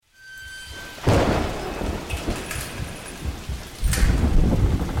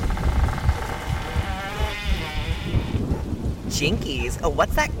Jinkies,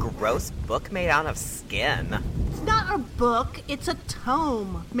 what's that gross book made out of skin? It's not a book, it's a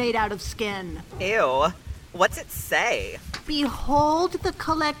tome made out of skin. Ew. What's it say? Behold the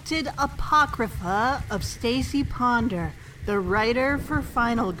collected Apocrypha of Stacy Ponder, the writer for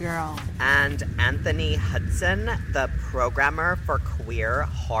Final Girl. And Anthony Hudson, the programmer for Queer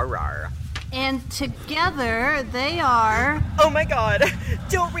Horror. And together they are... Oh my god!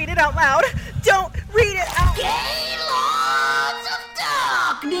 Don't read it out loud! Don't read it out Gaylords of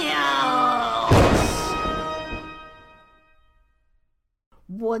Darkness!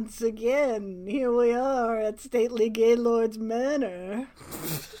 Once again, here we are at stately Gaylord's Manor.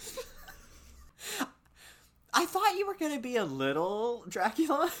 I thought you were going to be a little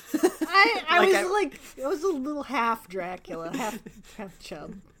Dracula. I was a little half Dracula, half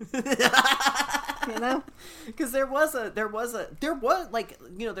chub. You know? Because there were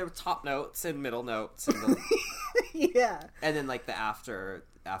top notes and middle notes and yeah. And then like the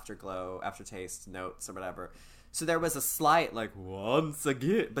afterglow, aftertaste notes or whatever. So there was a slight once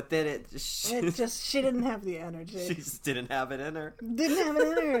again, but then she didn't have the energy. She just didn't have it in her. Didn't have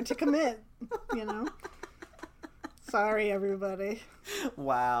it in her to commit, you know? Sorry, everybody.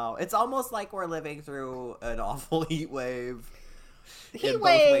 Wow. It's almost like we're living through an awful heat wave. Both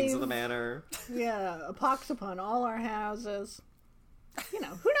wings of the manor. Yeah, a pox upon all our houses. You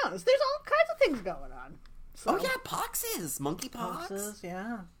know, who knows? There's all kinds of things going on. So. Oh, yeah, poxes. Monkeypox. Poxes,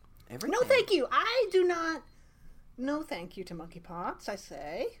 yeah. Everything. No, thank you. I do not. No, thank you to monkeypox, I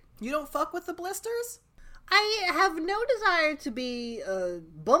say. You don't fuck with the blisters? I have no desire to be a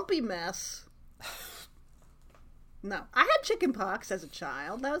bumpy mess. No, I had chicken pox as a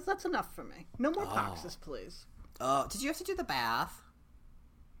child. That's enough for me. No more poxes, please. Did you have to do the bath?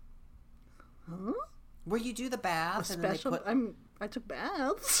 Huh? Where you do the bath I took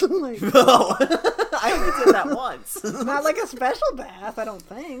baths. No, I only did that once. Not like a special bath, I don't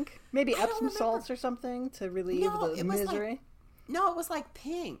think. Maybe Epsom salts or something to relieve the misery. No, it was like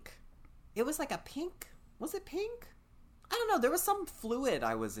pink. It was like a pink. Was it pink? I don't know. There was some fluid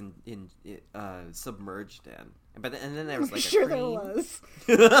I was submerged in, and then there was like a sure cream. There was.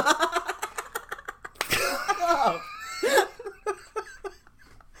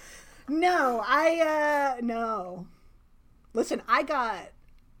 No, no. Listen, I got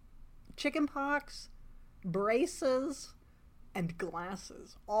chicken pox, braces, and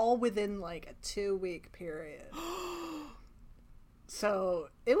glasses all within like a 2-week period. So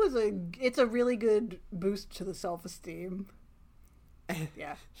it's a really good boost to the self-esteem.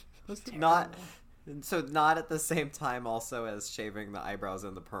 Yeah, it was terrible. Not at the same time also as shaving the eyebrows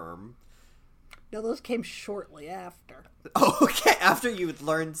and the perm. No, those came shortly after. Oh, okay, after you had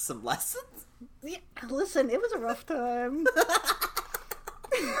learned some lessons? Yeah, listen, it was a rough time.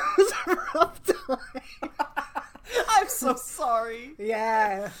 It was a rough time. I'm so sorry.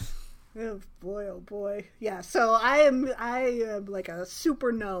 Yeah. Oh boy. Yeah, so I am like a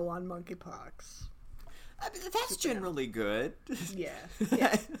super no on monkeypox. I mean, that's generally good. Yeah.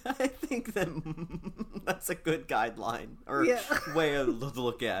 I think that's a good guideline or way to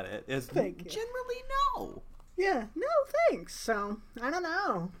look at it. Is Thank you. Generally no. Yeah, no thanks. So, I don't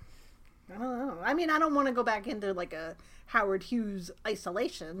know. I mean, I don't want to go back into like a Howard Hughes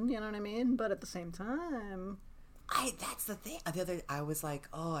isolation, you know what I mean? But at the same time... That's the thing. I was like,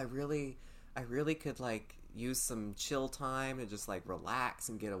 oh, I really could like use some chill time to just like relax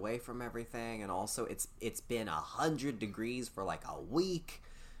and get away from everything. And also it's been 100 degrees for like a week.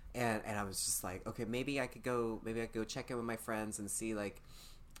 And I was just like, okay, maybe I could go check in with my friends and see like,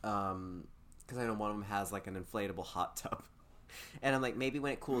 cause I know one of them has like an inflatable hot tub. And I'm like, maybe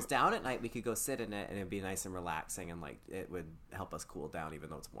when it cools down at night, we could go sit in it and it'd be nice and relaxing. And like, it would help us cool down even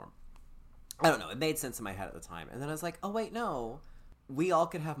though it's warm. I don't know. It made sense in my head at the time. And then I was like, oh, wait, no. We all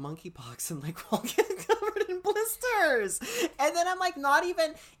could have monkeypox and, like, we'll all get covered in blisters. And then I'm like, not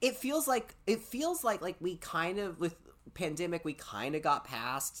even... It feels like we kind of, with pandemic, we kind of got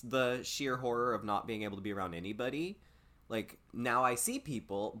past the sheer horror of not being able to be around anybody. Like, now I see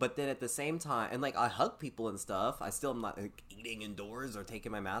people, but then at the same time... And, like, I hug people and stuff. I still am not, like, eating indoors or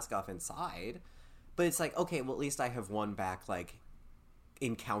taking my mask off inside. But it's like, okay, well, at least I have won back, like...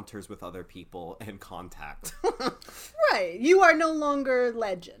 encounters with other people and contact. Right. You are no longer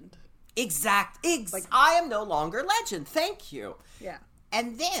legend. Like, I am no longer legend. Thank you. Yeah.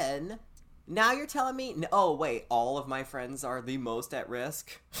 And then, now you're telling me, oh, wait, all of my friends are the most at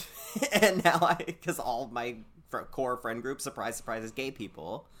risk? And now because all of my core friend group, surprise, surprise, is gay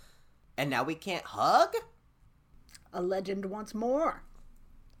people. And now we can't hug? A legend wants more.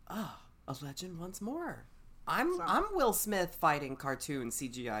 Oh, a legend wants more. I'm Will Smith fighting cartoon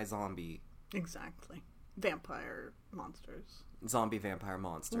CGI zombie. Exactly. Vampire monsters. zombie vampire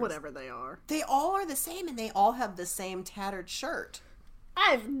monsters. Whatever they are. They all are the same, and they all have the same tattered shirt.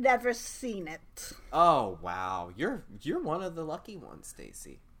 I've never seen it. Oh wow, you're one of the lucky ones,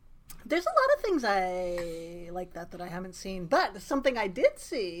 Stacy. There's a lot of things I like that I haven't seen, but something I did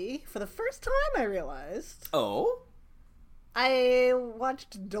see for the first time I realized. Oh? I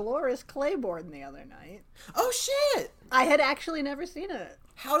watched Dolores Claiborne the other night. Oh shit! I had actually never seen it.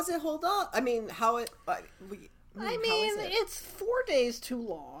 How does it hold up? I mean, It's 4 days too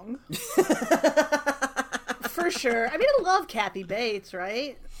long. For sure. I mean, I love Kathy Bates,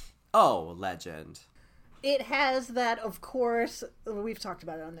 right? Oh, legend. It has that, of course, we've talked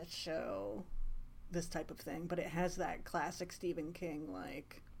about it on this show, this type of thing, but it has that classic Stephen King,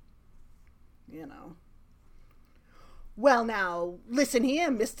 like, you know. Well, now, listen here,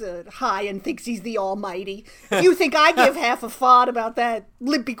 Mr. High and thinks he's the almighty. If you think I give half a thought about that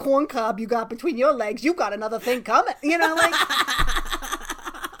limpy corn cob you got between your legs, you got another thing coming. You know, like...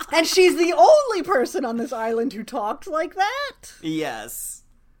 And she's the only person on this island who talks like that. Yes.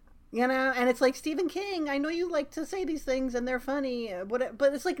 You know, and it's like, Stephen King, I know you like to say these things and they're funny, but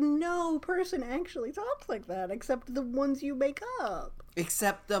it's like no person actually talks like that except the ones you make up.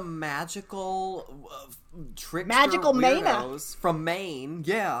 Except the magical trickster Magical weirdos from Maine,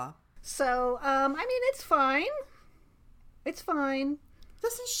 yeah. So, I mean, it's fine. It's fine.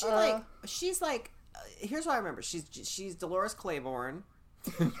 Doesn't she she's like, here's what I remember. She's Dolores Claiborne.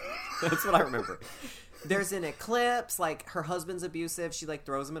 That's what I remember. There's an eclipse, like her husband's abusive. She like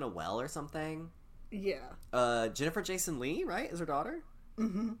throws him in a well or something. Yeah. Jennifer Jason Leigh, right, is her daughter.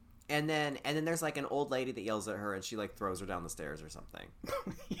 Mm-hmm. And then there's like an old lady that yells at her, and she like throws her down the stairs or something.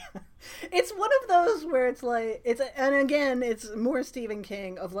 Yeah. It's one of those where it's like and again, it's more Stephen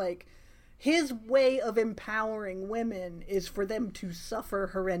King of like his way of empowering women is for them to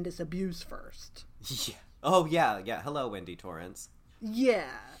suffer horrendous abuse first. Yeah. Oh yeah. Hello, Wendy Torrance. Yeah.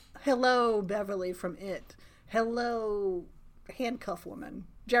 Hello, Beverly from It. Hello, Handcuff Woman.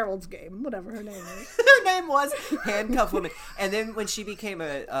 Gerald's Game, whatever her name is. Her name was Handcuff Woman. And then when she became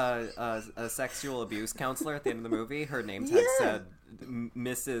a sexual abuse counselor at the end of the movie, her name tag said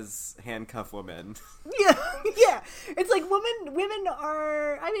Mrs. Handcuff Woman. Yeah. It's like women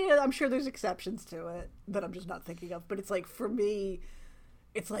are, I mean, I'm sure there's exceptions to it that I'm just not thinking of, but it's like, for me,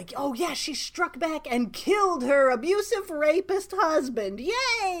 it's like, oh yeah, she struck back and killed her abusive rapist husband.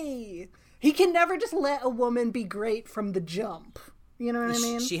 Yay! He can never just let a woman be great from the jump. You know what I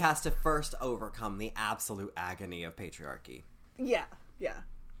mean? She has to first overcome the absolute agony of patriarchy. Yeah.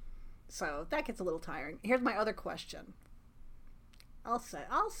 So that gets a little tiring. Here's my other question. I'll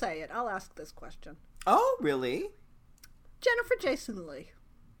say it. I'll ask this question. Oh, really? Jennifer Jason Leigh.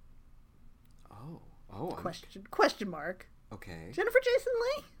 Oh. Question mark. Okay. Jennifer Jason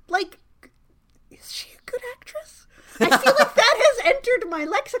Leigh? Like, is she a good actress? I feel like that has entered my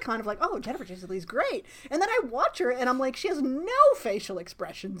lexicon of like, oh, Jennifer Jason Leigh's great. And then I watch her and I'm like, she has no facial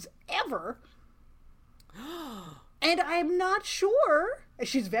expressions ever. And I'm not sure.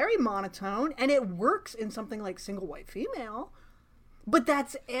 She's very monotone and it works in something like Single White Female. But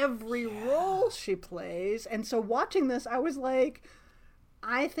that's every role she plays. And so watching this, I was like,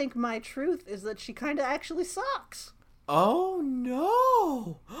 I think my truth is that she kind of actually sucks. Oh,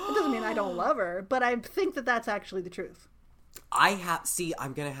 no. It doesn't mean I don't love her, but I think that that's actually the truth. I'm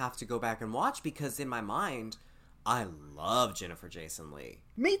going to have to go back and watch because in my mind, I love Jennifer Jason Leigh.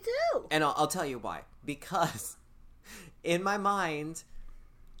 Me too. And I'll tell you why. Because in my mind,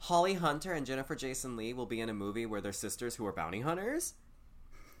 Holly Hunter and Jennifer Jason Leigh will be in a movie where they're sisters who are bounty hunters.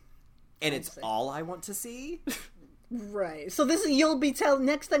 And it's all I want to see. Right. So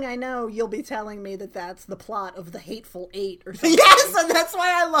next thing I know, you'll be telling me that that's the plot of The Hateful Eight or something. Yes, and that's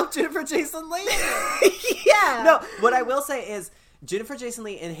why I love Jennifer Jason Leigh. Yeah. No, what I will say is Jennifer Jason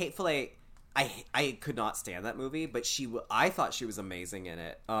Leigh in Hateful Eight, I could not stand that movie, but I thought she was amazing in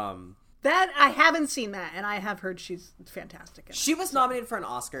it. That I haven't seen that, and I have heard she's fantastic in it. She was nominated for an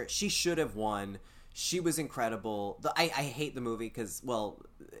Oscar. She should have won. She was incredible. I hate the movie because, well,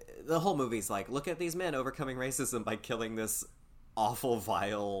 the whole movie's like, look at these men overcoming racism by killing this awful,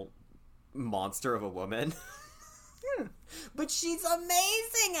 vile monster of a woman. But she's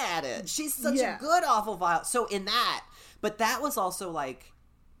amazing at it. She's such a good, awful, vile. So in that, but that was also like,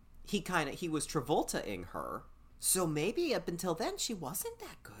 he was Travolta-ing her. So maybe up until then, she wasn't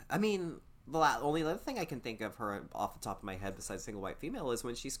that good. I mean, the only other thing I can think of her off the top of my head besides Single White Female is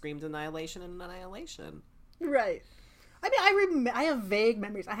when she screamed Annihilation and Annihilation. Right. I mean, I have vague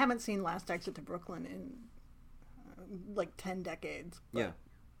memories. I haven't seen Last Exit to Brooklyn in like 10 decades. Yeah.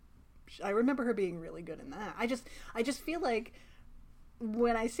 I remember her being really good in that. I just feel like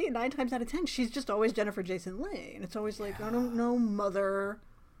when I see it 9 times out of 10, she's just always Jennifer Jason Leigh. And it's always like, I don't know, mother.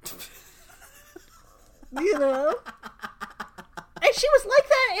 You know? And she was like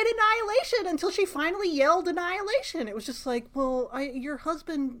that in Annihilation until she finally yelled Annihilation. It was just like, well, your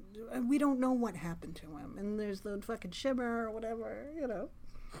husband, we don't know what happened to him. And there's the fucking shimmer or whatever, you know.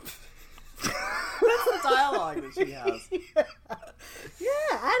 That's the dialogue that she has. Yeah,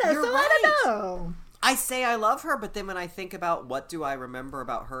 I know. You're so right. I don't know. I say I love her, but then when I think about what do I remember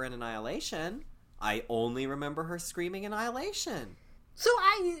about her in Annihilation, I only remember her screaming Annihilation. So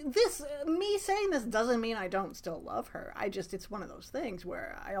me saying this doesn't mean I don't still love her. It's one of those things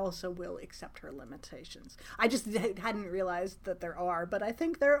where I also will accept her limitations. I just hadn't realized that there are, but I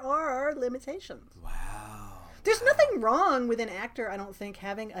think there are limitations. Wow. There's nothing wrong with an actor, I don't think,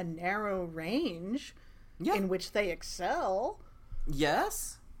 having a narrow range in which they excel.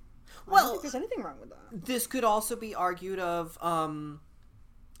 Yes. I don't think there's anything wrong with that. This could also be argued of,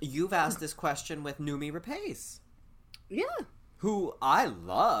 you've asked this question with Noomi Rapace. Yeah. Who I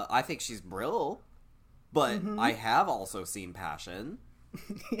love. I think she's Brill, but I have also seen Passion.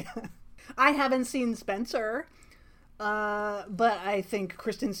 Yeah. I haven't seen Spencer, but I think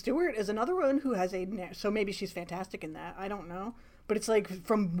Kristen Stewart is another one who has so maybe she's fantastic in that. I don't know. But it's like,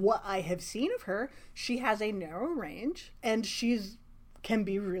 from what I have seen of her, she has a narrow range, and can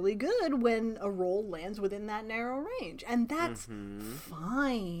be really good when a role lands within that narrow range. And that's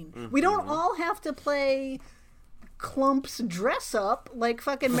fine. We don't all have to play Clump's dress up like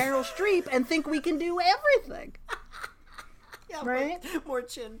fucking Meryl Streep and think we can do everything. Yeah, right? More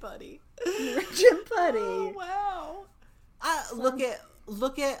chin putty. Chin putty. Oh, wow.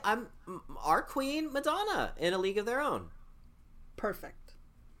 Look at our queen Madonna in A League of Their Own. Perfect.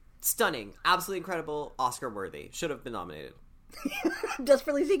 Stunning, absolutely incredible, Oscar worthy. Should have been nominated.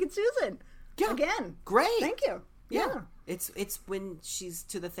 Desperately Seeking Susan. Yeah. Again. Great. Thank you. Yeah. It's when she's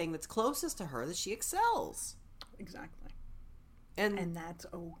to the thing that's closest to her that she excels. Exactly. And that's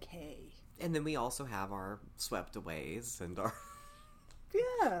okay. And then we also have our swept aways and our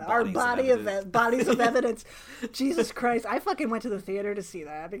our bodies of evidence. Jesus Christ. I fucking went to the theater to see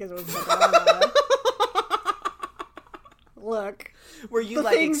that because it was Madonna. Look. Were you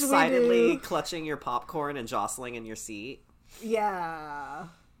like excitedly clutching your popcorn and jostling in your seat? Yeah.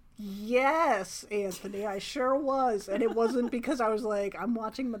 Yes, Anthony, I sure was. And it wasn't because I was like, I'm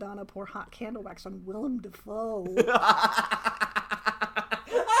watching Madonna pour hot candle wax on Willem Dafoe.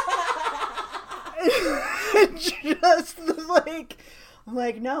 Just like, I'm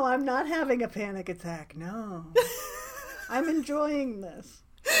like, no, I'm not having a panic attack. No. I'm enjoying this.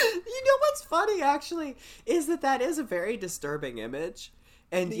 You know what's funny, actually, is that is a very disturbing image.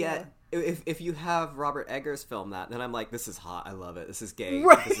 And yet, if you have Robert Eggers film that, then I'm like, this is hot. I love it. This is gay.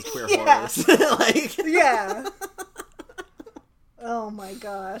 Right. This is queer horrors. Yeah. Oh my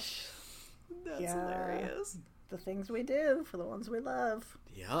gosh. That's hilarious. The things we do for the ones we love.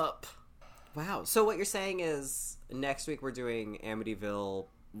 Yup. Wow. So what you're saying is next week we're doing Amityville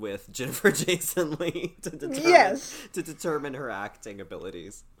with Jennifer Jason Leigh to determine her acting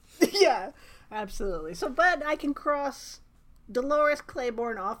abilities. Yeah, absolutely. So, but I can cross Dolores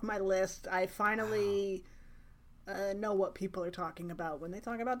Claiborne off my list. I finally know what people are talking about when they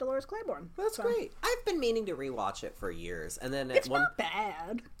talk about Dolores Claiborne. That's great. I've been meaning to rewatch it for years, and then it's not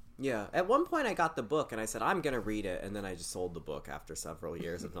bad. Yeah, at one point I got the book and I said I'm gonna read it, and then I just sold the book after several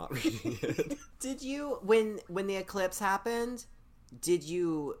years of not reading it. Did you, when the eclipse happened, did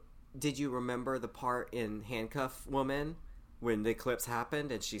you remember the part in Handcuff Woman when the eclipse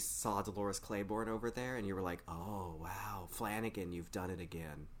happened and she saw Dolores Claiborne over there, and you were like, oh wow, Flanagan, you've done it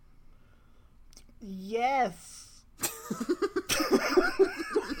again? Yes.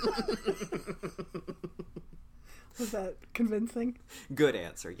 Was that convincing? Good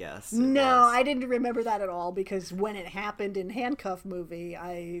answer, yes. No, I didn't remember that at all because when it happened in Handcuff movie,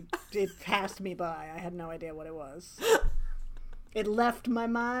 it passed me by. I had no idea what it was. It left my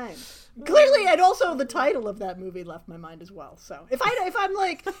mind. Clearly, and also the title of that movie left my mind as well. So if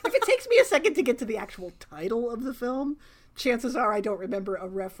it takes me a second to get to the actual title of the film, chances are I don't remember a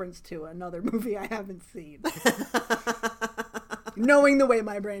reference to another movie I haven't seen. Knowing the way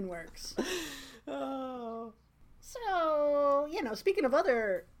my brain works. Oh. So, speaking of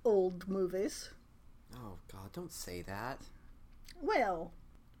other old movies. Oh, God, don't say that. Well,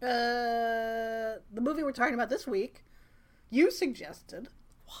 the movie we're talking about this week, you suggested.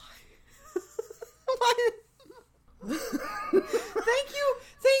 Why? Why? Thank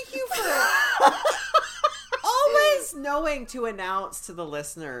you for always knowing to announce to the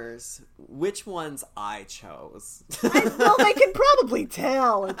listeners which ones I chose. Well, they can probably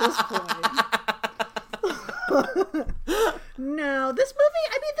tell at this point. No, this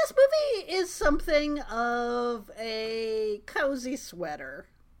movie is something of a cozy sweater.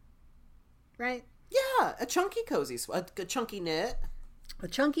 Right? Yeah, a chunky cozy a chunky knit. A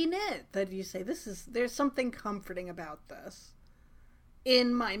chunky knit that you say, there's something comforting about this.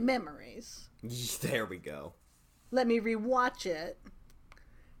 In my memories. There we go. Let me rewatch it.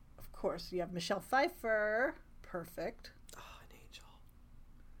 Of course, you have Michelle Pfeiffer. Perfect. Oh, an angel.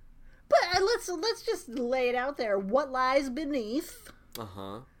 But let's just lay it out there. What Lies Beneath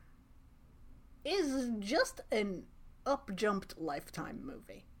is just an up-jumped Lifetime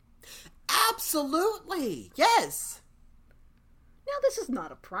movie. Absolutely. Yes. Now, this is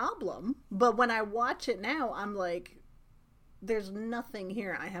not a problem, but when I watch it now, I'm like, there's nothing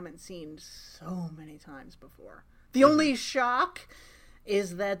here I haven't seen so many times before. The only shock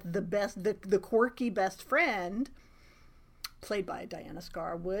is that the quirky best friend, played by Diana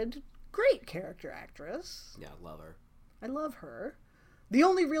Scarwood, great character actress. Yeah, love her. I love her. The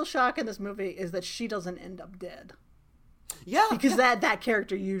only real shock in this movie is that she doesn't end up dead. Yeah. Because that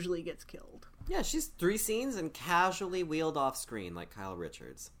character usually gets killed. Yeah, she's 3 scenes and casually wheeled off screen like Kyle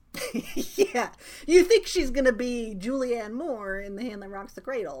Richards. Yeah. You think she's going to be Julianne Moore in The Hand That Rocks the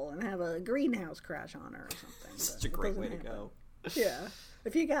Cradle and have a greenhouse crash on her or something. Such a great way to go. Yeah.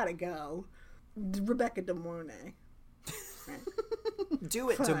 If you gotta go, Rebecca De Mornay. Right.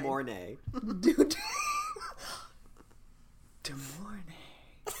 Do it, De Mornay. Dude. De Mornay.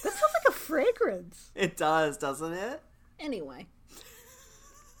 That sounds like a fragrance. It does, doesn't it? Anyway.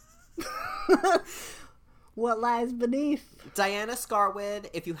 What Lies Beneath? Diana Scarwood,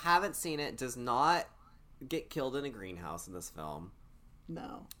 if you haven't seen it, does not get killed in a greenhouse in this film.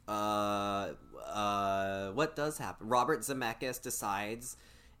 No. What does happen? Robert Zemeckis decides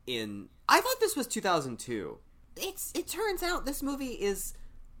I thought this was 2002. It turns out this movie is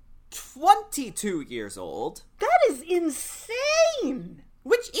 22 years old. That is insane!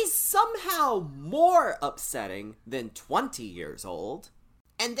 Which is somehow more upsetting than 20 years old.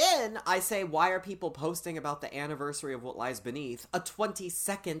 And then I say, why are people posting about the anniversary of What Lies Beneath? A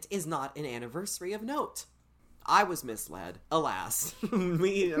 22nd is not an anniversary of note. I was misled. Alas.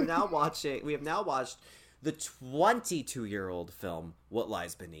 We have now watched the 22-year-old film, What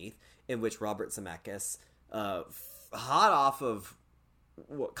Lies Beneath, in which Robert Zemeckis, hot off of,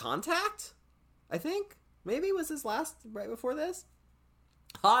 Contact? I think? Maybe it was his last, right before this?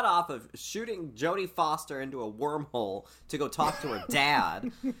 Hot off of shooting Jodie Foster into a wormhole to go talk to her dad.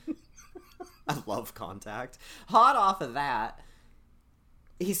 I love Contact. Hot off of that,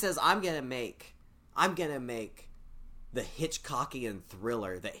 he says, I'm gonna make the Hitchcockian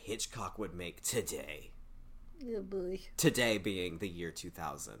thriller that Hitchcock would make today. Oh boy. Today being the year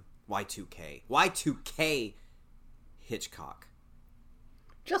 2000. Y2K. Y2K Hitchcock.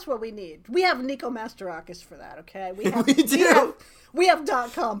 Just what we need. We have Nico Masterakis for that, okay? We do. We have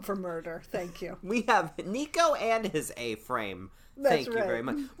 .com for murder. Thank you. We have Nico and his A-frame. Thank you very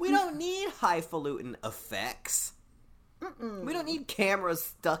much. We don't need highfalutin effects. We don't need cameras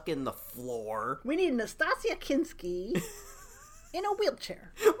stuck in the floor. We need Nastasia Kinski in a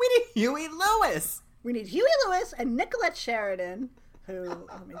wheelchair. We need Huey Lewis. We need Huey Lewis and Nicolette Sheridan, who,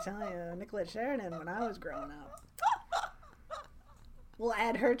 let me tell you, Nicolette Sheridan when I was growing up. We'll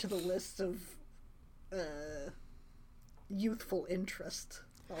add her to the list of youthful interest,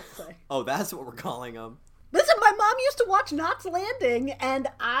 I'll say. Oh, that's what we're calling them. Listen, my mom used to watch Knots Landing, and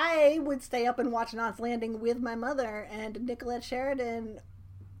I would stay up and watch Knots Landing with my mother, and Nicolette Sheridan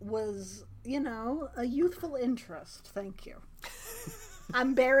was, a youthful interest. Thank you.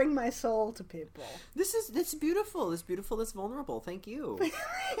 I'm bearing my soul to people. That's beautiful. This beautiful, this vulnerable. Thank you.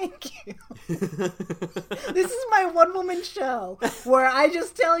 Thank you. This is my one-woman show where I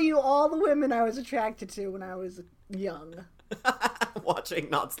just tell you all the women I was attracted to when I was young. Watching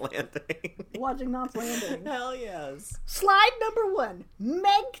Knots Landing. Watching Knots Landing. Hell yes. Slide number 1.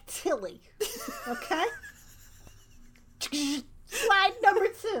 Meg Tilly. Okay? Slide number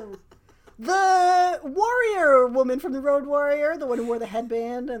 2. The warrior woman from the Road Warrior, the one who wore the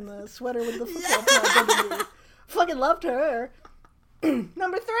headband and the sweater with the football pads. Fucking loved her.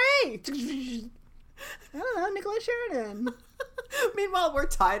 Number 3. I don't know, Nicolette Sheridan. Meanwhile, we're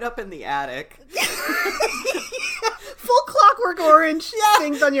tied up in the attic. Full Clockwork Orange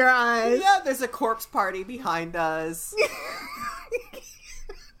things on your eyes. Yeah, there's a corpse party behind us.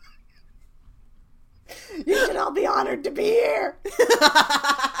 You should all be honored to be here.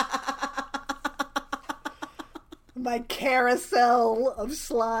 My carousel of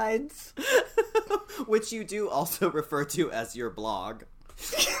slides. Which you do also refer to as your blog.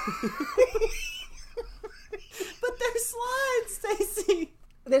 But they're slides, Stacey.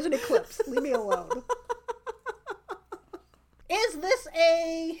 There's an eclipse. Leave me alone. Is this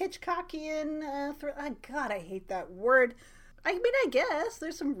a Hitchcockian God, I hate that word. I mean, I guess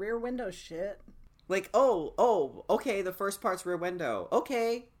there's some Rear Window shit. Like, okay, the first part's Rear Window.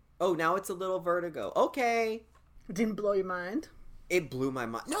 Okay. Oh, now it's a little Vertigo. Okay. It didn't blow your mind? It blew my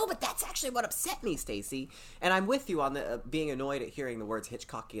mind. No, but that's actually what upset me, Stacey. And I'm with you on the being annoyed at hearing the words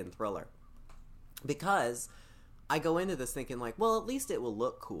Hitchcockian thriller. Because I go into this thinking, like, well, at least it will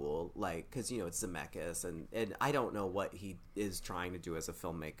look cool, like, because, you know, it's Zemeckis, and I don't know what he is trying to do as a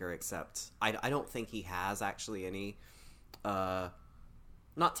filmmaker, except I don't think he has actually any,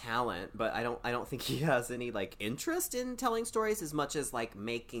 not talent, but I don't think he has any, like, interest in telling stories as much as, like,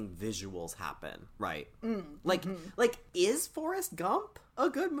 making visuals happen, right? Like, is Forrest Gump a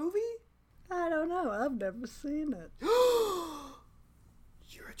good movie? I don't know. I've never seen it.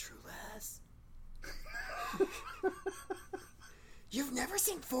 You're a true Les. You've never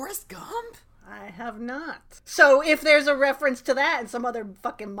seen Forrest Gump? I have not. So if there's a reference to that in some other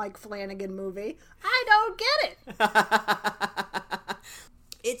fucking Mike Flanagan movie, I don't get it.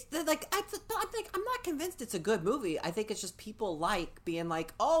 It's like I'm not convinced it's a good movie. I think it's just people like being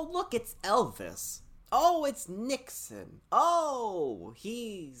like, oh, look, it's Elvis. Oh, it's Nixon. Oh,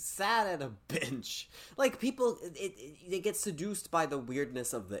 he sat at a bench. Like, people, they get seduced by the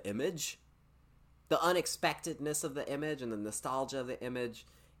weirdness of the image, the unexpectedness of the image, and the nostalgia of the image.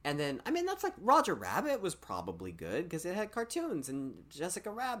 And then, I mean, that's like Roger Rabbit was probably good because it had cartoons and Jessica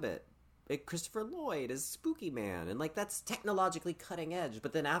Rabbit. Christopher Lloyd as Spooky Man, and like that's technologically cutting edge.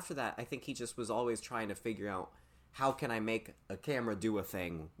 But then after that, I think he just was always trying to figure out how can I make a camera do a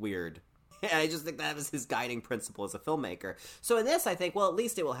thing weird. And I just think that was his guiding principle as a filmmaker. So in this, I think, well, at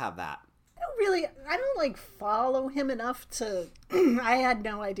least it will have that. I don't like follow him enough to I had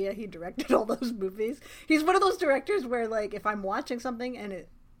no idea he directed all those movies. He's one of those directors where, like, if I'm watching something and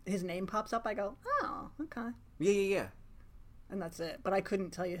his name pops up, I go, oh, okay. Yeah. And that's it. But I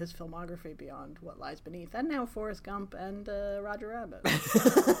couldn't tell you his filmography beyond What Lies Beneath. And now Forrest Gump and Roger Rabbit.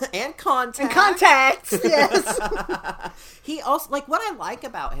 And Contact. And Contact, yes. He also, like, what I like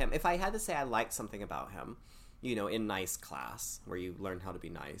about him, if I had to say I liked something about him, you know, in nice class, where you learn how to be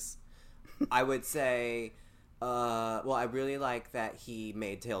nice, I would say, well, I really like that he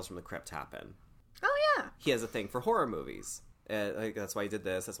made Tales from the Crypt happen. Oh, yeah. He has a thing for horror movies. Like, that's why he did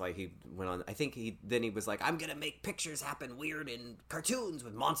this. That's why he went on. I think he was like, I'm gonna make pictures happen weird in cartoons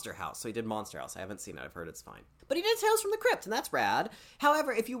with Monster House. So he did Monster House. I haven't seen it. I've heard it's fine. But he did Tales from the Crypt, and that's rad.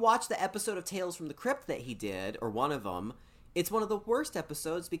 However, if you watch the episode of Tales from the Crypt that he did, or one of them, it's one of the worst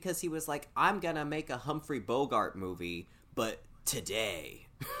episodes because he was like, I'm gonna make a Humphrey Bogart movie, but today.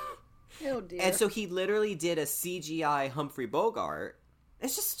 Oh dear. And so he literally did a CGI Humphrey Bogart.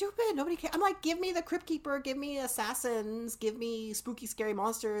 It's just stupid. Nobody cares. I'm like, give me the Crypt Keeper, give me Assassins, give me Spooky Scary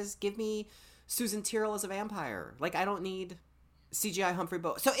Monsters, give me Susan Tyrrell as a vampire. Like, I don't need CGI Humphrey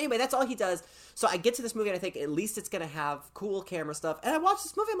Bogart. So anyway, that's all he does. So I get to this movie and I think at least it's going to have cool camera stuff. And I watch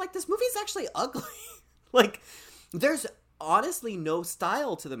this movie, I'm like, this movie is actually ugly. Like, there's honestly no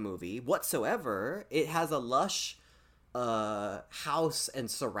style to the movie whatsoever. It has a lush house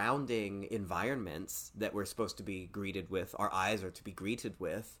and surrounding environments that we're supposed to be greeted with, our eyes are to be greeted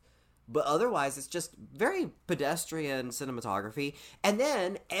with, but otherwise it's just very pedestrian cinematography. And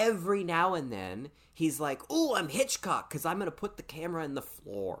then every now and then he's like, oh, I'm Hitchcock because I'm gonna put the camera in the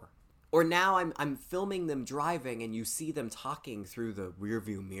floor, or now I'm filming them driving and you see them talking through the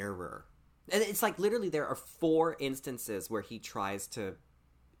rearview mirror. And it's like literally there are 4 instances where he tries to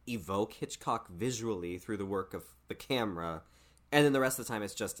evoke Hitchcock visually through the work of the camera, and then the rest of the time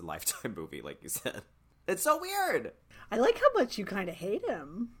it's just a Lifetime movie, like you said. It's so weird. I like how much you kind of hate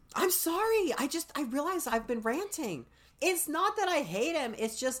him. I'm sorry. I realize I've been ranting. It's not that I hate him.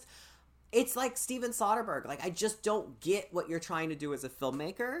 It's just, it's like Steven Soderbergh. Like, I just don't get what you're trying to do as a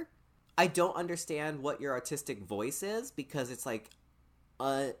filmmaker. I don't understand what your artistic voice is because it's like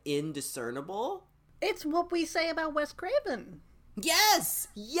indiscernible. It's what we say about Wes Craven. Yes!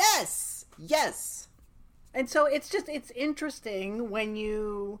 And so it's interesting when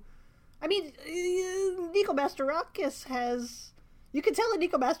you... I mean, Nico Mastorakis has... You can tell a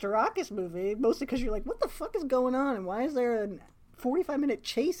Nico Mastorakis movie, mostly because you're like, what the fuck is going on? And why is there a 45-minute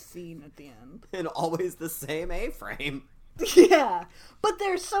chase scene at the end? And always the same A-frame. Yeah, but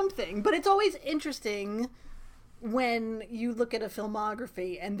there's something. But it's always interesting when you look at a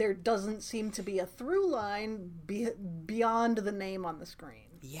filmography and there doesn't seem to be a through line beyond the name on the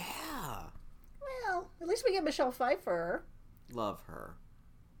screen. Yeah. Well, at least we get Michelle Pfeiffer. Love her.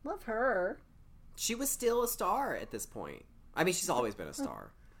 She was still a star at this point. I mean, she's always been a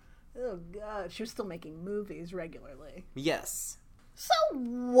star. Oh, God. She was still making movies regularly. Yes. So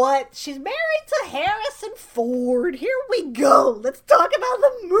what? She's married to Harrison Ford. Here we go. Let's talk about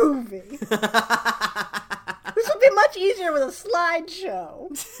the movie. This would be much easier with a slideshow.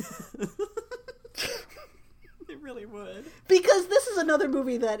 It really would. Because this is another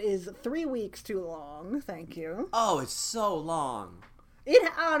movie that is 3 weeks too long. Thank you. Oh, it's so long.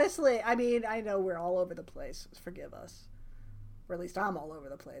 It honestly, I mean, I know we're all over the place. Forgive us. Or at least I'm all over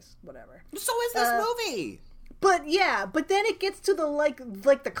the place. Whatever. So is this movie. But yeah, but then it gets to the like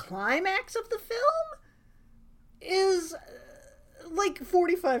the climax of the film is like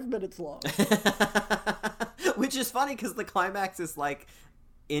 45 minutes long. Which is funny because the climax is like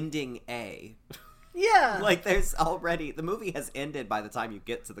ending A. Yeah. Like there's already, the movie has ended by the time you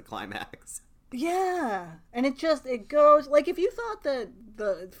get to the climax. Yeah. And it goes, like if you thought that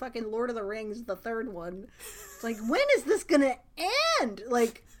the fucking Lord of the Rings, the third one, it's like, when is this gonna end?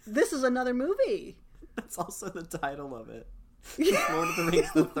 Like, this is another movie. That's also the title of it. Lord of the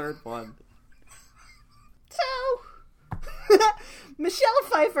Rings, the third one. So, Michelle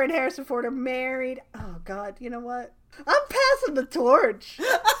Pfeiffer and Harrison Ford are married. Oh, God, you know what? I'm passing the torch.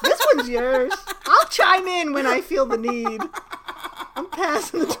 This one's yours. I'll chime in when I feel the need. I'm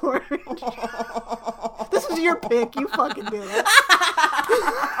passing the torch. This was your pick. You fucking did it.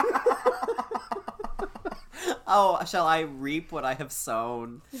 Oh, shall I reap what I have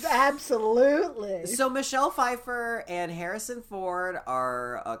sown? Absolutely. So Michelle Pfeiffer and Harrison Ford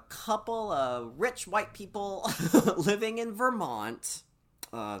are a couple of rich white people living in Vermont.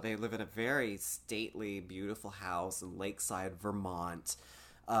 They live in a very stately, beautiful house in Lakeside, Vermont.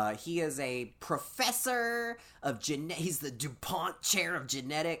 He is a professor of he's the DuPont Chair of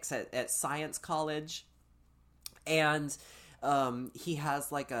Genetics at Science College. And he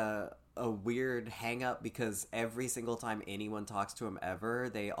has like a weird hang-up because every single time anyone talks to him ever,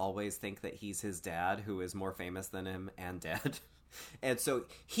 they always think that he's his dad, who is more famous than him and dead. And so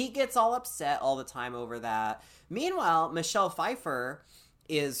he gets all upset all the time over that. Meanwhile, Michelle Pfeiffer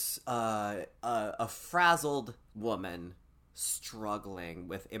is a frazzled woman struggling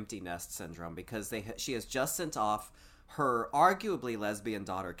with empty nest syndrome because she has just sent off her arguably lesbian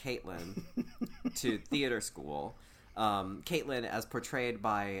daughter, Caitlin, to theater school. Caitlin, as portrayed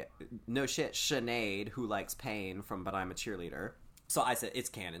by, no shit, Sinead, who likes pain from But I'm a Cheerleader. So I said, it's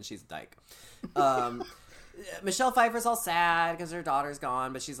canon, she's a dyke. Michelle Pfeiffer's all sad because her daughter's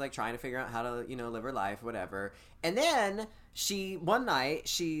gone, but she's like trying to figure out how to, live her life, whatever. And then one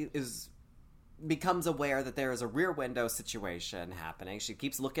night, becomes aware that there is a rear window situation happening. She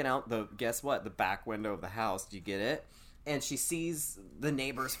keeps looking out the back window of the house. Do you get it? And she sees the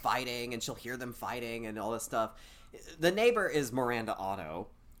neighbors fighting, and she'll hear them fighting and all this stuff. The neighbor is Miranda Otto.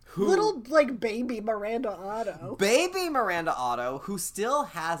 Little, baby Miranda Otto. Baby Miranda Otto, who still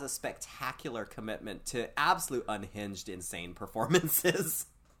has a spectacular commitment to absolute unhinged, insane performances.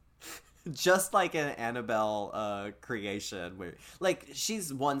 Just like an Annabelle creation. Where,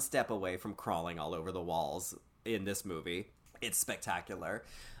 she's one step away from crawling all over the walls in this movie. It's spectacular.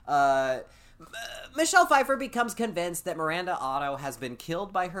 Michelle Pfeiffer becomes convinced that Miranda Otto has been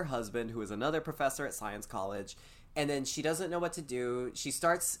killed by her husband, who is another professor at Science College, and then she doesn't know what to do. She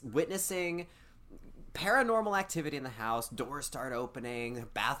starts witnessing paranormal activity in the house. Doors start opening, the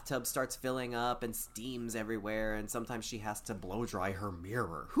bathtub starts filling up, and steams everywhere, and sometimes she has to blow dry her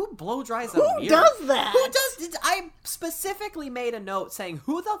mirror. Who blow dries a mirror? Who does that? Who does? I specifically made a note saying,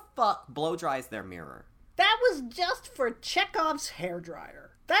 who the fuck blow dries their mirror? That was just for Chekhov's hairdryer.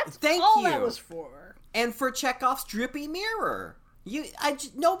 That's Thank all you. that was for. And for Chekhov's drippy mirror.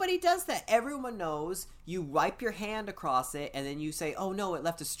 Nobody does that. Everyone knows you wipe your hand across it and then you say, oh no, it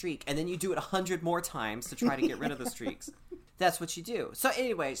left a streak. And then you do it 100 more times to try to get rid of the streaks. That's what you do. So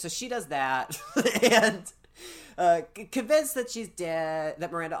anyway, she does that and convinced that she's dead,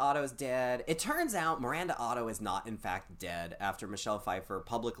 that Miranda Otto is dead. It turns out Miranda Otto is not in fact dead after Michelle Pfeiffer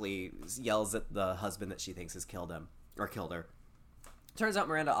publicly yells at the husband that she thinks has killed him or killed her. Turns out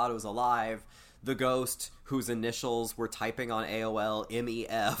Miranda Otto is alive. The ghost, whose initials were typing on AOL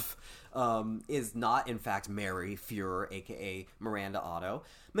MEF, is not, in fact, Mary Fuhrer, a.k.a. Miranda Otto.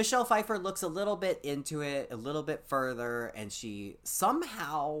 Michelle Pfeiffer looks a little bit into it, a little bit further, and she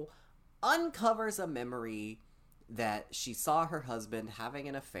somehow uncovers a memory that she saw her husband having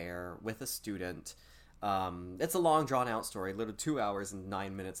an affair with a student. It's a long, drawn-out story, literally 2 hours and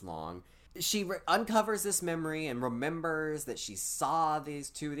 9 minutes long. She uncovers this memory and remembers that she saw these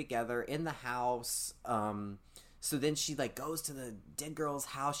two together in the house. So then she goes to the dead girl's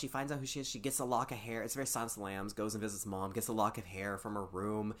house. She finds out who she is. She gets a lock of hair. It's very Silence of the Lambs. Goes and visits mom. Gets a lock of hair from her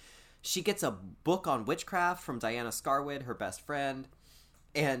room. She gets a book on witchcraft from Diana Scarwood, her best friend.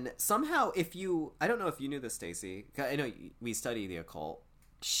 And somehow, I don't know if you knew this, Stacey. I know we study the occult.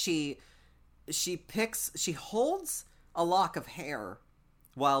 She holds a lock of hair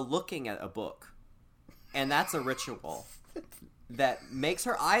while looking at a book. And that's a ritual that makes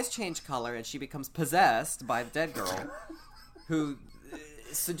her eyes change color, and she becomes possessed by the dead girl who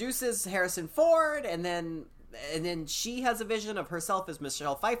seduces Harrison Ford, and then she has a vision of herself as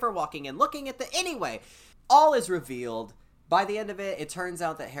Michelle Pfeiffer walking and looking at anyway, all is revealed. By the end of it, it turns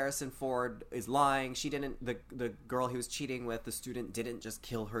out that Harrison Ford is lying. The girl he was cheating with, the student, didn't just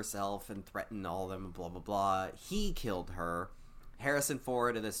kill herself and threaten all of them, blah, blah, blah. He killed her. Harrison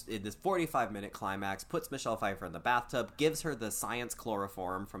Ford, in this 45-minute climax, puts Michelle Pfeiffer in the bathtub, gives her the science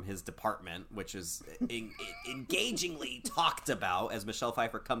chloroform from his department, which is engagingly talked about as Michelle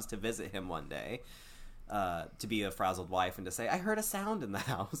Pfeiffer comes to visit him one day, to be a frazzled wife and to say, I heard a sound in the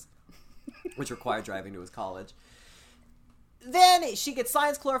house, which required driving to his college. Then she gets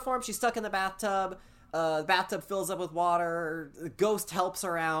science chloroform. She's stuck in the bathtub. The bathtub fills up with water. The ghost helps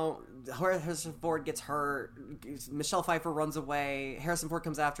her out. Harrison Ford gets hurt. Michelle Pfeiffer runs away. Harrison Ford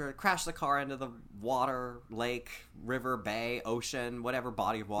comes after her, crashes the car into the water, lake, river, bay, ocean, whatever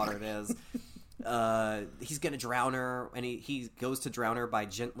body of water it is. He's going to drown her, and he goes to drown her by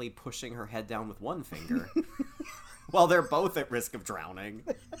gently pushing her head down with one finger. While they're both at risk of drowning.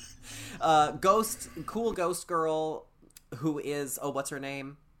 Cool ghost girl... who is, what's her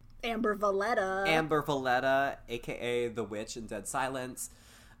name? Amber Valletta. Amber Valletta, a.k.a. the witch in Dead Silence.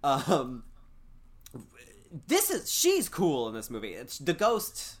 She's cool in this movie. It's the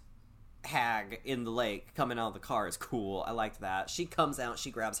ghost hag in the lake coming out of the car is cool. I liked that. She comes out,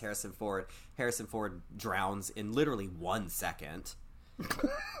 she grabs Harrison Ford. Harrison Ford drowns in literally 1 second.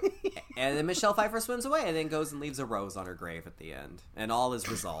 And then Michelle Pfeiffer swims away and then goes and leaves a rose on her grave at the end. And all is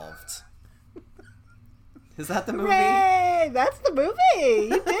resolved. Is that the movie? Hooray! That's the movie!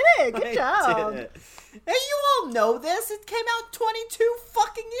 You did it! Good job! Did it. And you all know this. It came out 22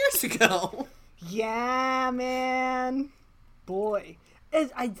 fucking years ago. Yeah, man. Boy.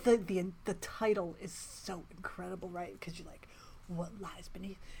 The title is so incredible, right? Because you're like, what lies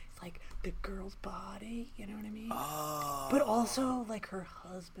beneath? It's like the girl's body, you know what I mean? Oh. But also, like, her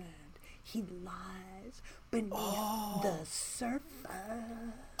husband. He lies beneath the surface.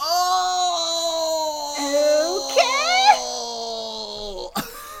 Oh! Okay.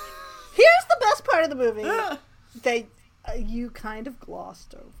 Here's the best part of the movie that you kind of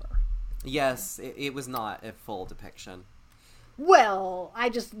glossed over. Yes, it was not a full depiction. Well, I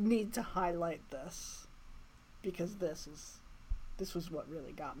just need to highlight this because this was what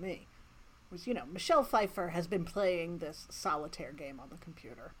really got me. Was, Michelle Pfeiffer has been playing this solitaire game on the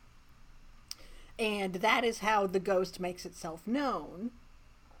computer. And that is how the ghost makes itself known,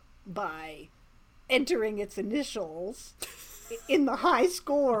 by entering its initials in the high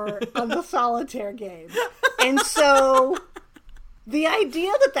score on the solitaire game. And so the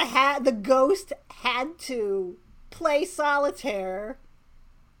idea that the ghost had to play solitaire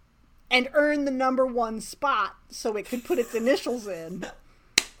and earn the number one spot so it could put its initials in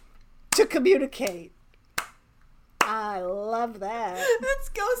to communicate. I love that. That's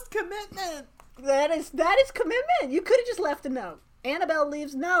ghost commitment. That is commitment. You could have just left a note. Annabelle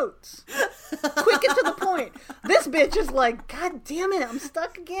leaves notes. Quick and to the point. This bitch is like, God damn it, I'm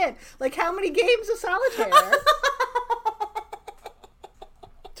stuck again. Like, how many games of solitaire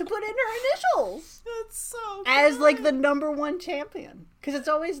to put in her initials? That's so good. As, like, the number one champion. Because it's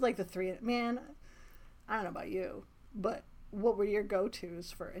always, like, the three... Man, I don't know about you, but what were your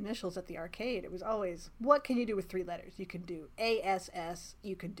go-tos for initials at the arcade? It was always, what can you do with 3 letters? You could do ASS,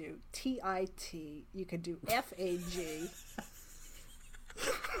 you could do TIT, you could do FAG.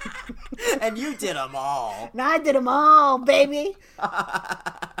 And you did them all. And I did them all, baby.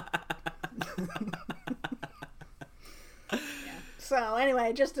 So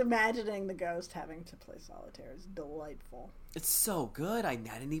anyway, just imagining the ghost having to play solitaire is delightful. It's so good. I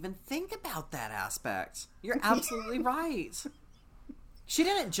didn't even think about that aspect. You're absolutely right. She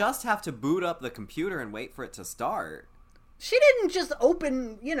didn't just have to boot up the computer and wait for it to start. She didn't just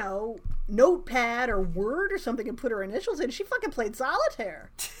open, Notepad or Word or something and put her initials in. She fucking played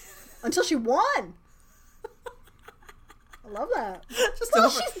solitaire until she won. I love that. She's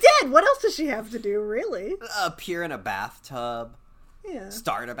dead. What else does she have to do, really? Appear in a bathtub. Yeah.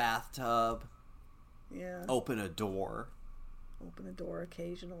 Start a bathtub. Yeah. Open a door. Open a door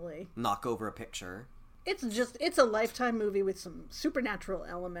occasionally. Knock over a picture. It's a Lifetime movie with some supernatural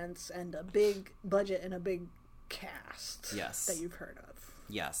elements and a big budget and a big cast. Yes. That you've heard of.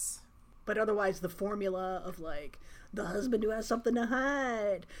 Yes. But otherwise, the formula of, like, the husband who has something to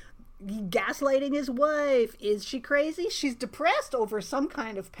hide, gaslighting his wife. Is she crazy? She's depressed over some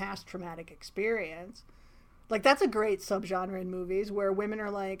kind of past traumatic experience. Like, that's a great subgenre in movies where women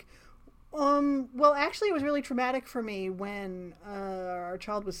are like, well, actually, it was really traumatic for me when our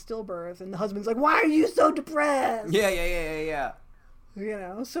child was stillbirth, and the husband's like, why are you so depressed? Yeah. You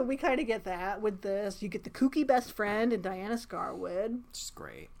know, so we kind of get that with this. You get the kooky best friend in Diana Scarwood. Which is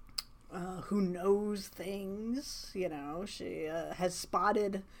great. Who knows things. You know, she has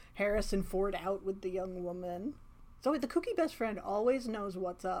spotted Harrison Ford out with the young woman. So the kooky best friend always knows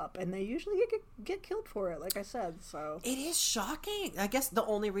what's up, and they usually get killed for it, like I said, so... It is shocking. I guess the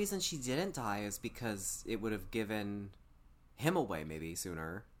only reason she didn't die is because it would have given him away maybe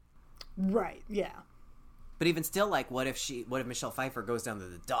sooner. Right, yeah. But even still, like, what if Michelle Pfeiffer goes down to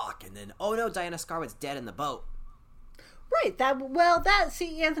the dock, and then, oh no, Diana Scarwood's dead in the boat? Right,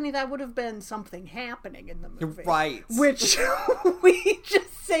 see, Anthony, that would have been something happening in the movie. Right. Which we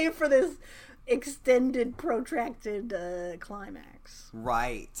just save for this extended, protracted climax.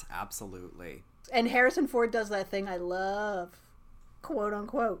 Right, absolutely. And Harrison Ford does that thing I love, quote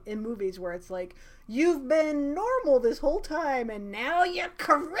unquote, in movies where it's like, you've been normal this whole time and now you're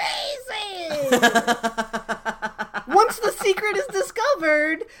crazy! Once the secret is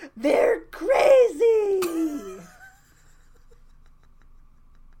discovered, they're crazy!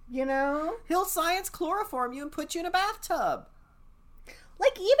 You know? He'll science chloroform you and put you in a bathtub.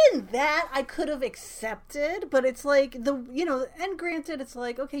 Like, even that I could have accepted, but it's like, and granted, it's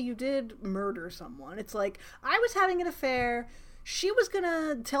like, okay, you did murder someone. It's like, I was having an affair, she was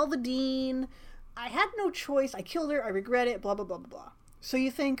gonna tell the dean, I had no choice, I killed her, I regret it, blah, blah, blah, blah, blah. So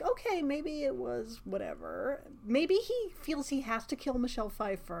you think, okay, maybe it was whatever. Maybe he feels he has to kill Michelle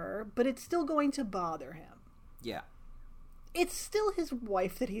Pfeiffer, but it's still going to bother him. Yeah. It's still his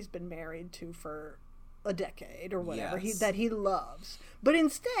wife that he's been married to for a decade or whatever, yes. that he loves. But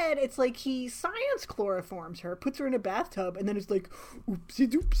instead, it's like he science chloroforms her, puts her in a bathtub, and then it's like, oopsie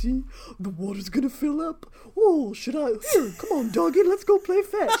doopsie, the water's gonna fill up. Oh, should I? Here, come on, doggy, let's go play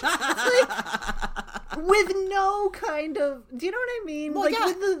fetch. It's like, with no kind of, do you know what I mean? Well, like,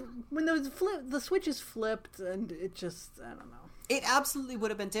 yeah. when the switch is flipped, and it just, I don't know. It absolutely would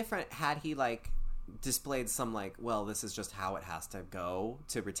have been different had he, like, displayed some, like, well, this is just how it has to go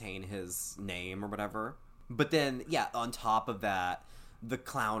to retain his name or whatever. But then, yeah, on top of that, the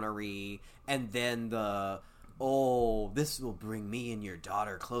clownery, and then this will bring me and your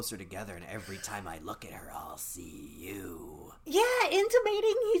daughter closer together, and every time I look at her, I'll see you. Yeah,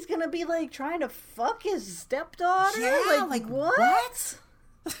 intimating he's gonna be, like, trying to fuck his stepdaughter? Yeah, like what?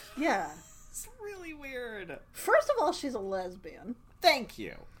 Yeah. It's really weird. First of all, she's a lesbian. Thank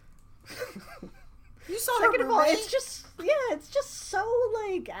you. You saw her Second of all, roommate? it's just so,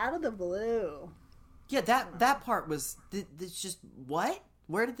 like, out of the blue. Yeah, that part was, it's just, what?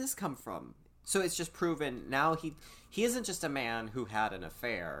 Where did this come from? So it's just proven, now he isn't just a man who had an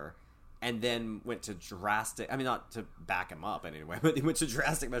affair and then went to drastic, I mean, not to back him up anyway, but he went to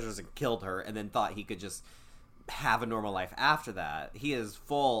drastic measures and killed her and then thought he could just have a normal life after that. He is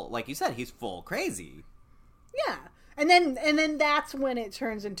full, like you said, he's full crazy. Yeah. And then that's when it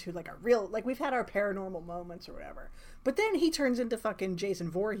turns into, like, a real, like, we've had our paranormal moments or whatever. But then he turns into fucking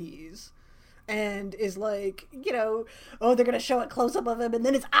Jason Voorhees and is like, you know, oh, they're going to show a close-up of him, and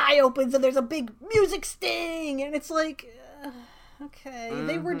then his eye opens and there's a big music sting, and it's like, okay. Mm-hmm.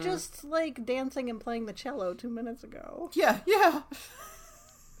 They were just, like, dancing and playing the cello 2 minutes ago. Yeah.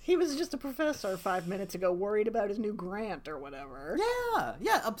 He was just a professor 5 minutes ago, worried about his new grant or whatever.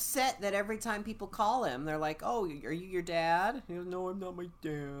 Yeah, upset that every time people call him, they're like, oh, are you your dad? He goes, no, I'm not my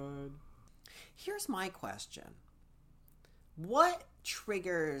dad. Here's my question. What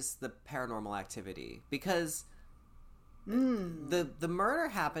triggers the paranormal activity? Because the murder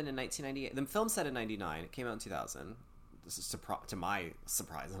happened in 1998. The film set in 99. It came out in 2000. This is to my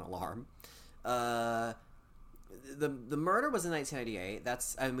surprise and alarm. The murder was in 1998.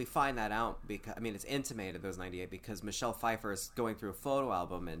 And we find that out because, I mean, it's intimated that it was 98 because Michelle Pfeiffer is going through a photo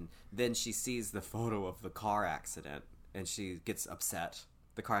album and then she sees the photo of the car accident and she gets upset.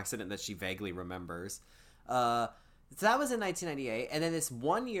 The car accident that she vaguely remembers. So that was in 1998, and then this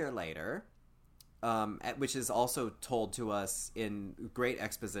 1 year later, which is also told to us in great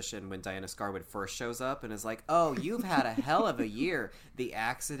exposition when Diana Scarwood first shows up and is like, oh, you've had a hell of a year. The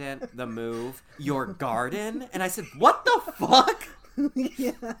accident, the move, your garden. And I said, what the fuck?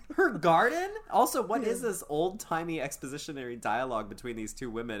 Yeah. Her garden? Also, what is this old-timey expositionary dialogue between these two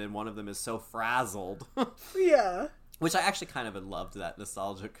women, and one of them is so frazzled? Yeah. Which I actually kind of loved, that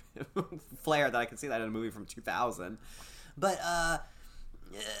nostalgic flair that I could see that in a movie from 2000. But,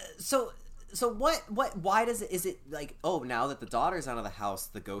 so So why does it, is it like, oh, now that the daughter's out of the house,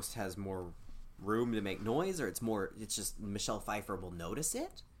 the ghost has more room to make noise, or it's just Michelle Pfeiffer will notice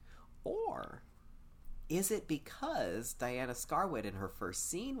it? Or is it because Diana Scarwood in her first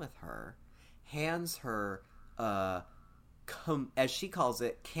scene with her hands her, as she calls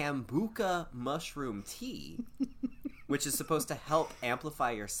it, Kombucha mushroom tea, which is supposed to help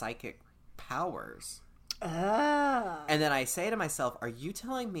amplify your psychic powers? Ah. And then I say to myself, are you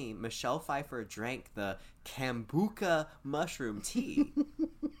telling me Michelle Pfeiffer drank the Kombucha mushroom tea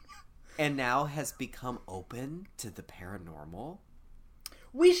and now has become open to the paranormal?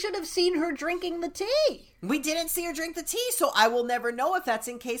 We should have seen her drinking the tea. We didn't see her drink the tea, so I will never know if that's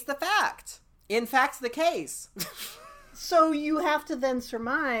in fact the case. So you have to then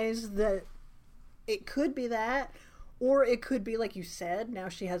surmise that it could be that, or it could be, like you said, now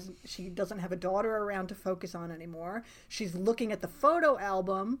she doesn't have a daughter around to focus on anymore. She's looking at the photo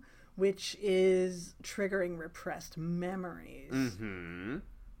album, which is triggering repressed memories. Mm-hmm.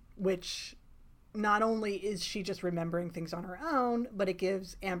 Which not only is she just remembering things on her own, but it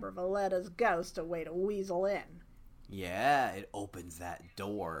gives Amber Valletta's ghost a way to weasel in. Yeah, it opens that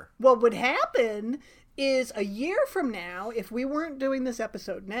door. What would happen is a year from now, if we weren't doing this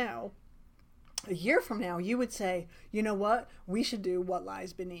episode now, a year from now, you would say, you know what? We should do What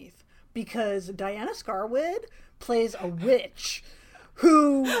Lies Beneath. Because Diana Scarwood plays a witch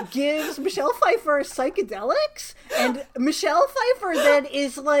who gives Michelle Pfeiffer psychedelics, and Michelle Pfeiffer then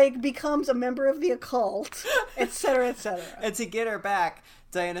becomes a member of the occult, etc., etc. And to get her back,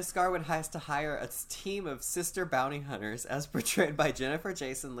 Diana Scarwood has to hire a team of sister bounty hunters, as portrayed by Jennifer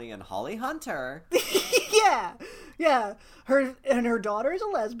Jason Leigh and Holly Hunter. Yeah. Her daughter is a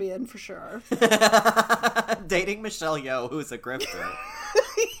lesbian, for sure. Dating Michelle Yeoh, who's a grifter.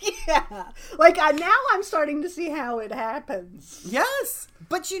 Yeah. Now I'm starting to see how it happens. Yes.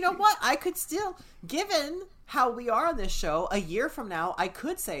 But you know what? I could still, given how we are on this show, a year from now, I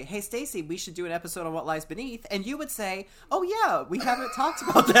could say, hey, Stacey, we should do an episode on What Lies Beneath. And you would say, oh, yeah, we haven't talked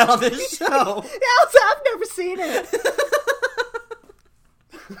about that on this show. Yeah, I've never seen it.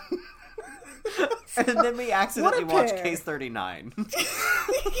 And then we accidentally watched Case 39.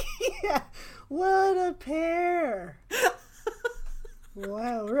 Yeah. What a pair.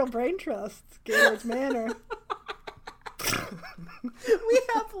 Wow, real brain trust. Gaylord's Manor. We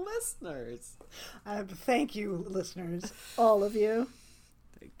have listeners. I have to thank you, listeners. All of you.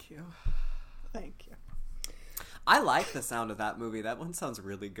 Thank you. Thank you. I like the sound of that movie. That one sounds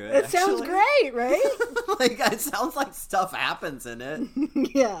really good. It sounds great, right? It sounds like stuff happens in it.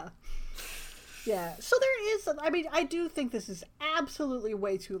 Yeah. Yeah. So there is, I do think this is absolutely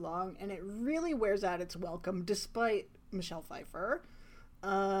way too long, and it really wears out its welcome, despite Michelle Pfeiffer.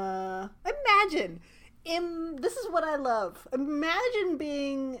 Imagine, this is what I love. Imagine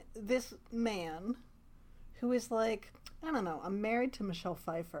being this man who is like, I don't know, I'm married to Michelle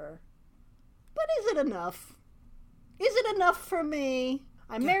Pfeiffer, but is it enough? Is it enough for me?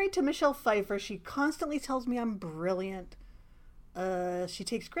 I'm married to Michelle Pfeiffer. She constantly tells me I'm brilliant. She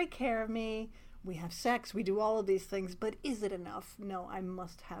takes great care of me. We have sex. We do all of these things. But is it enough? No, I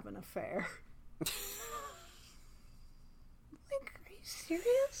must have an affair. Are you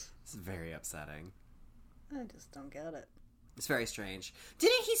serious? It's very upsetting. I just don't get it. It's very strange.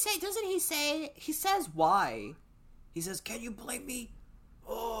 Doesn't he say, he says why. He says, can you blame me?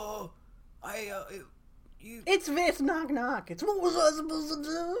 Oh, It's knock knock. It's what was I supposed to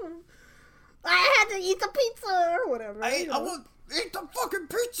do? I had to eat the pizza or whatever. I want to eat the fucking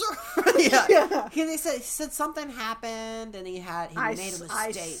pizza. Yeah. He said something happened and he made a mistake.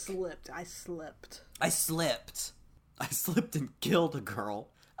 I slipped and killed a girl.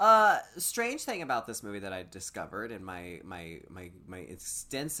 Strange thing about this movie that I discovered in my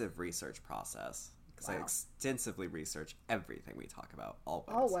extensive research process, because I extensively research everything we talk about,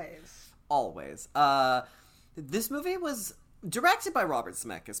 always. This movie was directed by Robert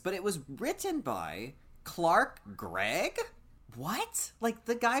Zemeckis, but it was written by Clark Gregg? What? Like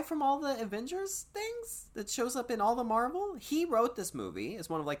the guy from all the Avengers things that shows up in all the Marvel? He wrote this movie. It's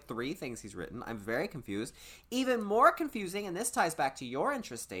one of 3 things he's written. I'm very confused. Even more confusing, and this ties back to your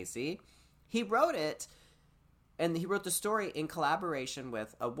interest, Stacey. He wrote it, and he wrote the story in collaboration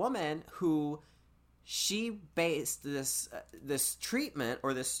with a woman who she based this treatment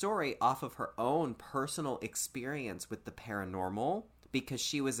or this story off of her own personal experience with the paranormal, because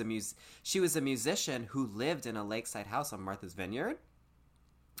she was a musician who lived in a lakeside house on Martha's Vineyard.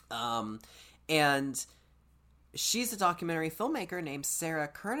 And she's a documentary filmmaker named Sarah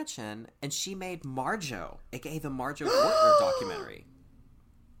Kernichan, and she made Marjo, aka the Marjo Gortner documentary.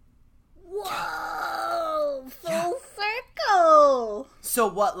 Whoa! Full circle! reveal. So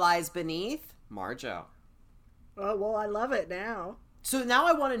what lies beneath? Marjo. Oh, well, I love it now. So now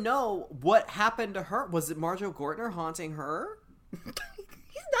I want to know what happened to her. Was it Marjo Gortner haunting her?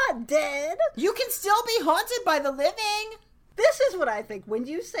 He's not dead. You can still be haunted by the living. This is what I think. When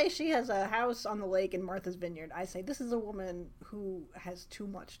you say she has a house on the lake in Martha's Vineyard, I say this is a woman who has too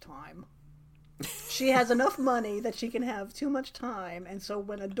much time. She has enough money that she can have too much time, and so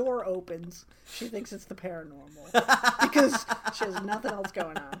when a door opens, she thinks it's the paranormal. Because she has nothing else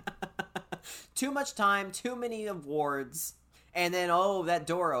going on. Too much time, too many awards, and then, oh, that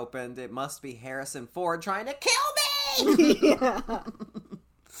door opened. It must be Harrison Ford trying to kill me! Yeah.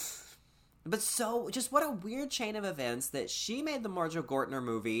 But so, just what a weird chain of events that she made the Marjo Gortner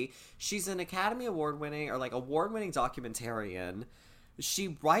movie. She's an Academy Award-winning, or like award-winning documentarian.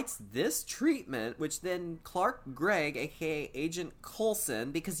 She writes this treatment, which then Clark Gregg, aka Agent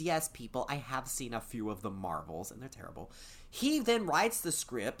Coulson, because yes, people, I have seen a few of the Marvels, and they're terrible. He then writes the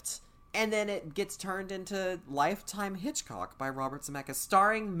script, and then it gets turned into Lifetime Hitchcock by Robert Zemeckis,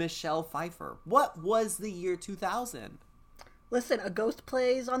 starring Michelle Pfeiffer. What was the year 2000? Listen, a ghost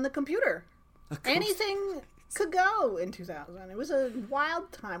plays on the computer. Anything could go in 2000. It was a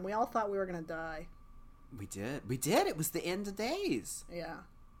wild time. We all thought we were going to die. We did. It was the end of days. Yeah.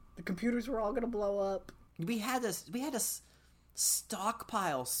 The computers were all going to blow up. We had to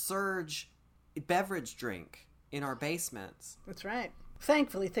stockpile Surge beverage drink in our basements. That's right.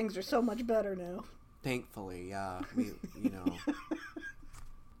 Thankfully, things are so much better now. Thankfully, yeah. I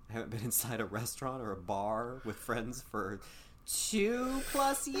haven't been inside a restaurant or a bar with friends for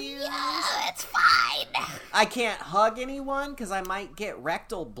 2+ years. Yeah, it's fine. I can't hug anyone because I might get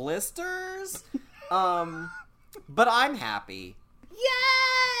rectal blisters. But I'm happy.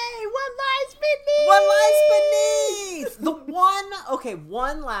 Yay! What lies beneath?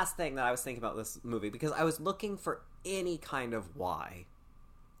 One last thing that I was thinking about this movie, because I was looking for any kind of why.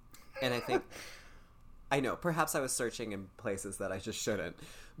 And I know, perhaps I was searching in places that I just shouldn't.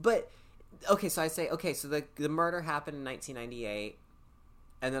 But, okay, so I say, so the murder happened in 1998.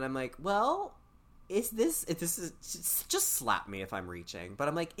 And then I'm like, well, just slap me if I'm reaching. But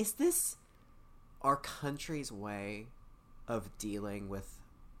I'm like, is this our country's way of dealing with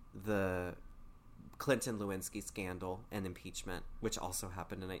the Clinton Lewinsky scandal and impeachment, which also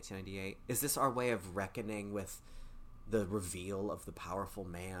happened in 1998? Is this our way of reckoning with the reveal of the powerful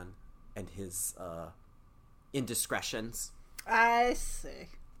man and his indiscretions? I see.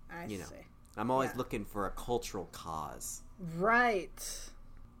 I see. I'm always looking for a cultural cause. Right.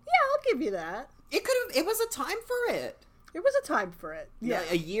 Yeah, I'll give you that. It was a time for it. It was a time for it. Yeah.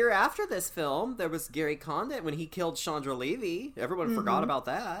 A year after this film, there was Gary Condit when he killed Chandra Levy. Everyone forgot about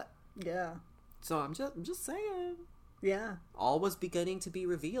that. Yeah. So I'm just saying. Yeah. All was beginning to be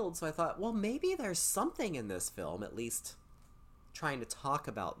revealed, so I thought, well, maybe there's something in this film, at least trying to talk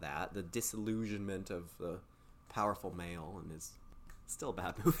about that, the disillusionment of the powerful male, and his still a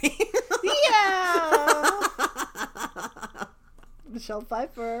bad movie. Yeah. Michelle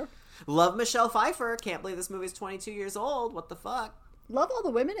Pfeiffer. Love Michelle Pfeiffer. Can't believe this movie's 22 years old. What the fuck? Love all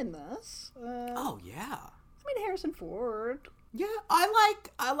the women in this. Oh yeah. I mean, Harrison Ford. Yeah, I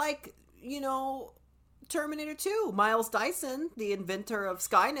like Terminator 2. Miles Dyson, the inventor of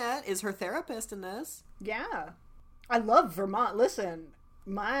Skynet, is her therapist in this. Yeah. I love Vermont. Listen,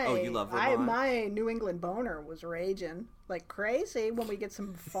 you love Vermont? My New England boner was raging like crazy when we get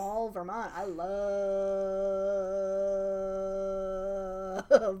some fall Vermont. I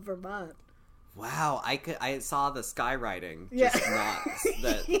love Vermont. Wow, I saw the skywriting. Yeah. Just not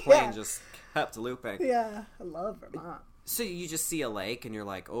that plane just kept looping. Yeah, I love Vermont. So you just see a lake and you're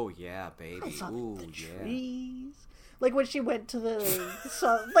like, oh yeah, baby. I saw Ooh, the yeah. trees. Like when she went to the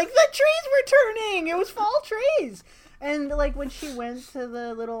like the trees were turning. It was fall trees. And like when she went to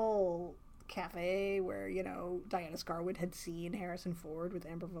the little cafe where, Diana Scarwood had seen Harrison Ford with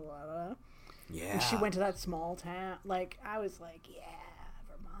Amber Valletta. Yeah. And she went to that small town. Like, I was like, yeah,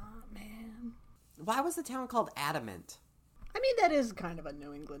 Vermont, man. Why was the town called Adamant? I mean, that is kind of a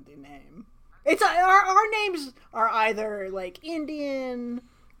New Englandy name. It's our names are either like Indian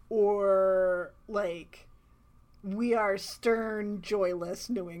or like we are stern,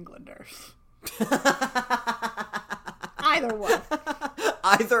 joyless New Englanders. Either one.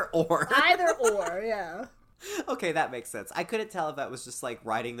 Either or. Either or, yeah. Okay, that makes sense. I couldn't tell if that was just like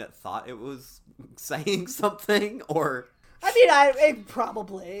writing that thought it was saying something or. I mean, it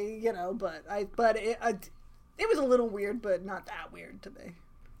probably, but it was a little weird, but not that weird to me.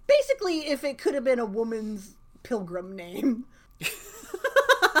 Basically, if it could have been a woman's pilgrim name,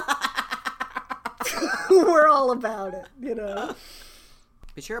 we're all about it,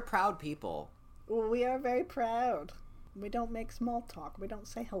 But you're a proud people. Well, we are very proud. We don't make small talk. We don't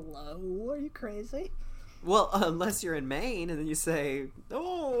say hello. Are you crazy? Well, unless you're in Maine, and then you say,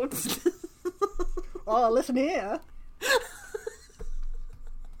 oh. Oh, listen here.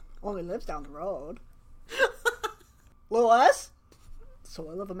 Only lives down the road. Lois,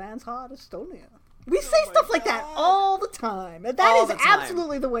 soil of a man's heart, Estonia. We say stuff like that all the time. And that is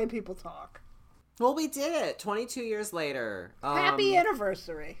absolutely the way people talk. Well, we did it 22 years later. Happy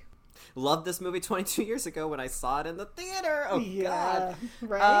anniversary. Loved this movie 22 years ago when I saw it in the theater. Oh, yeah, God.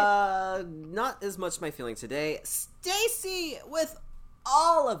 Right? Not as much my feeling today. Stacy, with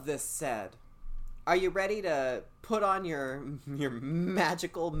all of this said, are you ready to put on your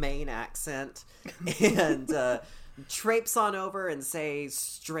magical Maine accent and traipse on over and say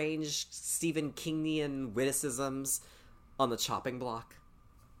strange Stephen Kingian witticisms on the chopping block?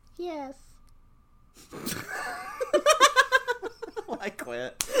 Yes. I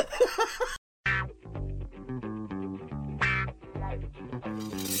quit.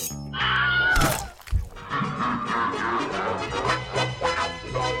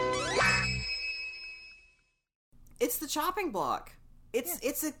 It's the chopping block.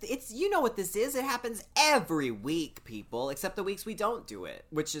 It's you know what this is. It happens every week, people, except the weeks we don't do it,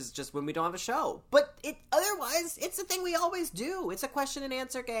 which is just when we don't have a show. But otherwise, it's a thing we always do. It's a question and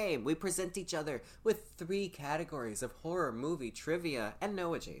answer game. We present each other with 3 categories of horror movie trivia and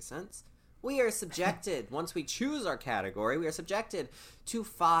no adjacents. We are subjected, once we choose our category, we are subjected to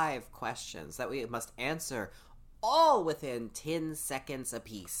 5 questions that we must answer all within 10 seconds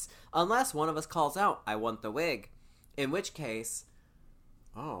apiece. Unless one of us calls out, I want the wig. In which case,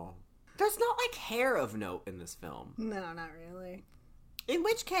 there's not like hair of note in this film. No, not really. In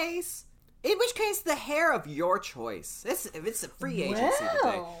which case, the hair of your choice. It's a free agency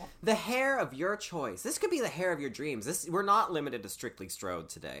today. The hair of your choice. This could be the hair of your dreams. We're not limited to Strictly Strode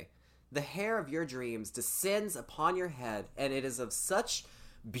today. The hair of your dreams descends upon your head, and it is of such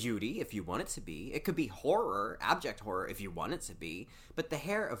beauty, if you want it to be. It could be horror, abject horror, if you want it to be. But the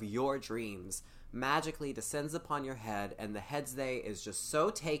hair of your dreams magically descends upon your head, and the headsday is just so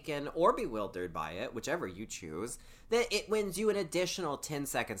taken or bewildered by it, whichever you choose, that it wins you an additional 10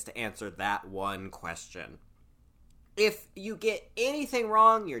 seconds to answer that one question. If you get anything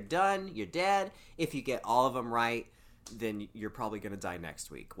wrong, you're done, you're dead. If you get all of them right, then you're probably going to die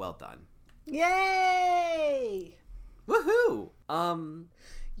next week. Well done. Yay! Woohoo!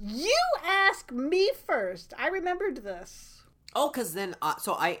 You ask me first. I remembered this. Oh, because then,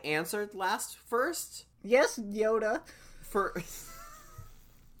 so I answered first? Yes, Yoda.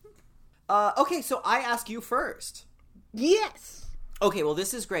 Okay, so I ask you first. Yes. Okay, well,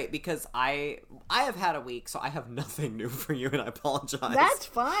 this is great because I have had a week, so I have nothing new for you, and I apologize. That's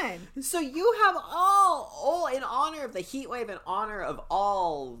fine. So you have all in honor of the heat wave, in honor of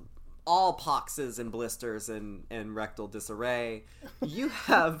all poxes and blisters and rectal disarray, you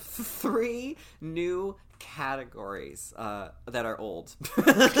have 3 new categories that are old.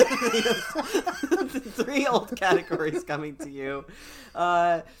 3 old categories coming to you.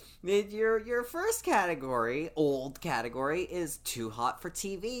 Your first category, old category, is Too Hot for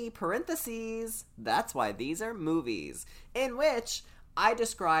TV, parentheses. That's why these are movies, in which I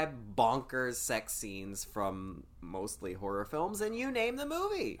describe bonkers sex scenes from mostly horror films, and you name the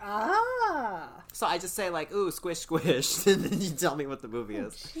movie. So I just say, like, ooh, squish, squish, and then you tell me what the movie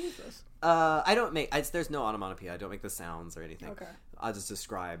is. Jesus. I don't make... there's no onomatopoeia. I don't make the sounds or anything. Okay. I'll just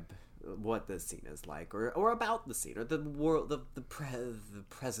describe what the scene is like, or about the scene, or the world, the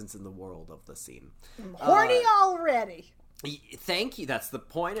presence in the world of the scene. I'm horny already. Thank you. That's the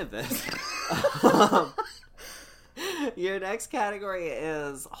point of this. Your next category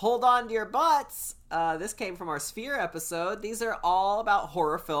is Hold On to Your Butts. This came from our Sphere episode. These are all about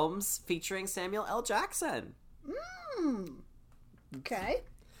horror films featuring Samuel L. Jackson. Okay.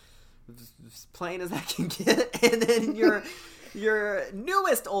 As plain as that can get. And then your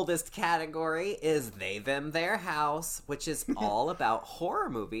newest, oldest category is They, Them, Their House, which is all about horror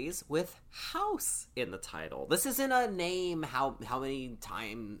movies with house in the title. This isn't a name. How many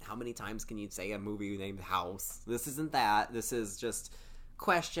times can you say a movie named House? This isn't that. This is just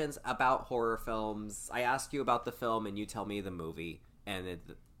questions about horror films. I ask you about the film, and you tell me the movie, and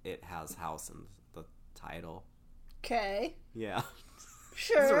it has house in the title. Okay. Yeah.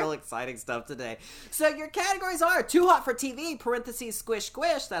 Sure. This is real exciting stuff today. So your categories are Too Hot for TV, parentheses, squish,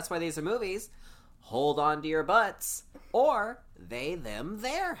 squish, that's why these are movies, Hold On to Your Butts, or They, Them,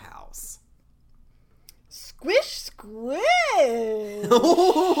 Their House. Squish, squish.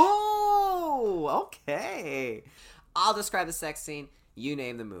 Oh, okay. I'll describe the sex scene. You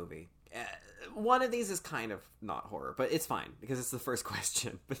name the movie. One of these is kind of not horror, but it's fine because it's the first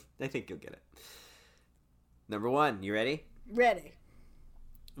question, but I think you'll get it. Number 1, you ready? Ready.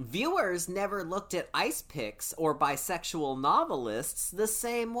 Viewers never looked at ice picks or bisexual novelists the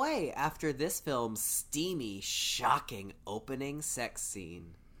same way after this film's steamy, shocking opening sex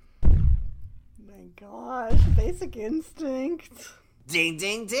scene. My gosh, Basic Instinct. Ding,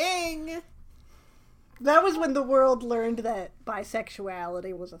 ding, ding! That was when the world learned that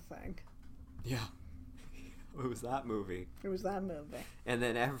bisexuality was a thing. Yeah. It was that movie. It was that movie. And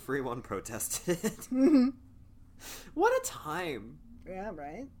then everyone protested. What a time. Yeah,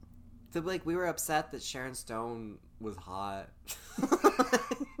 right? So, like, we were upset that Sharon Stone was hot.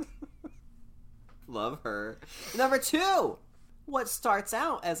 Love her. Number 2. What starts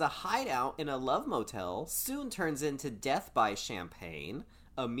out as a hideout in a love motel soon turns into death by champagne,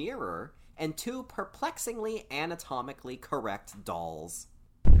 a mirror, and 2 perplexingly anatomically correct dolls.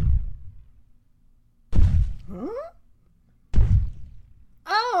 Huh?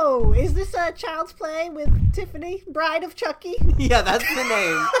 Oh, is this a Child's Play with Tiffany, Bride of Chucky? Yeah, that's the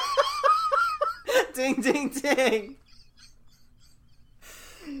name. Ding, ding, ding.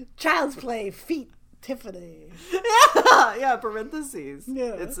 Child's Play, Feet, Tiffany. Yeah, parentheses.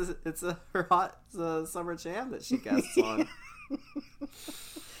 Yeah. It's her hot summer jam that she guests on.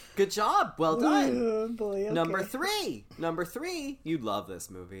 Good job. Well done. Oh, boy, okay. Number 3. You love this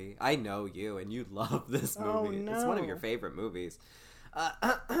movie. I know you, and you love this movie. Oh, no. It's one of your favorite movies.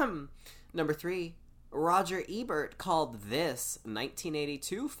 Number 3. Roger Ebert called this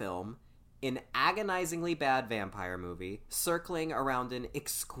 1982 film an agonizingly bad vampire movie circling around an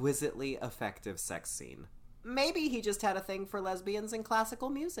exquisitely effective sex scene. Maybe he just had a thing for lesbians and classical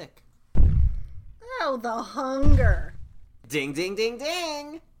music. Oh, the hunger. Ding, ding, ding,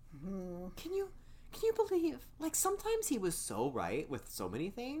 ding. Can you believe, like, sometimes he was so right with so many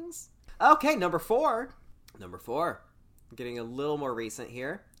things? Okay, number 4. Getting a little more recent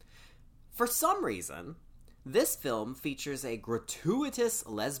here. For some reason, this film features a gratuitous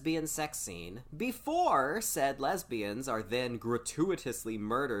lesbian sex scene before said lesbians are then gratuitously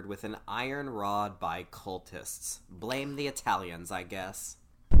murdered with an iron rod by cultists. Blame the Italians, I guess.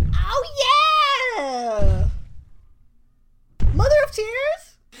 Oh, yeah! Mother of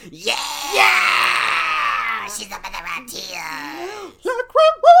Tears? Yeah! She's a mother of tears!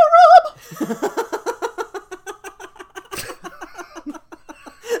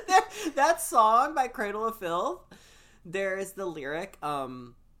 That song by Cradle of Filth, there is the lyric,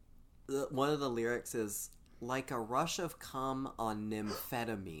 one of the lyrics is, like a rush of cum on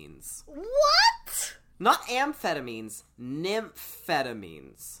nymphetamines. What? Not amphetamines,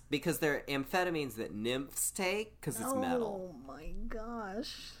 nymphetamines. Because they're amphetamines that nymphs take, because it's metal. Oh my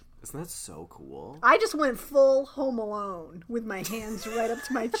gosh. Isn't that so cool? I just went full Home Alone with my hands right up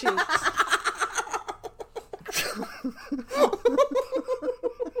to my cheeks.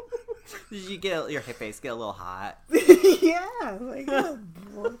 Did you get your face get a little hot? Yeah, like, oh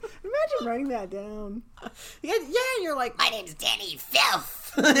boy. Imagine writing that down. Yeah, you're like, my name's Danny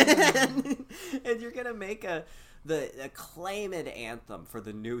Filth, and you're gonna make the acclaimed anthem for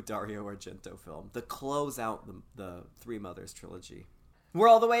the new Dario Argento film, to close out the Three Mothers trilogy. We're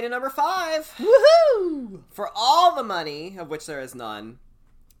all the way to number 5. Woohoo! For all the money, of which there is none.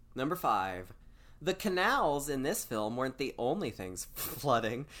 Number 5. The canals in this film weren't the only things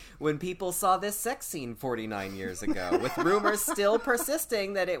flooding when people saw this sex scene 49 years ago, with rumors still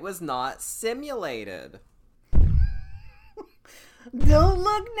persisting that it was not simulated. Don't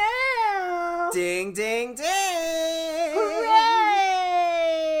look now! Ding, ding, ding!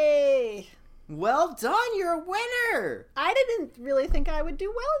 Hooray! Well done, you're a winner! I didn't really think I would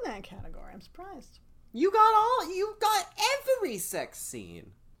do well in that category. I'm surprised. You got every sex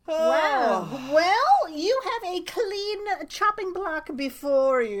scene. Wow. Well, you have a clean chopping block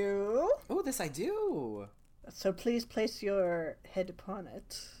before you. Oh, this I do. So please place your head upon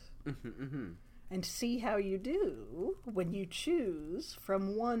it. And see how you do when you choose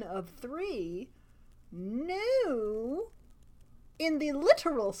from one of 3 new, in the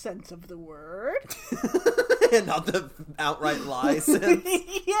literal sense of the word. And not the outright lie sense.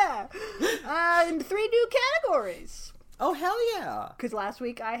 Yeah. And 3 new categories. Oh, hell yeah. Because last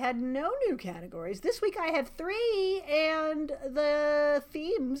week I had no new categories. This week I have 3, and the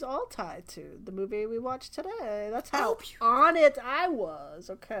themes all tied to the movie we watched today. That's how on it I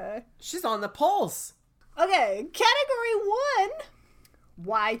was, okay? She's on the pulse. Okay, category 1,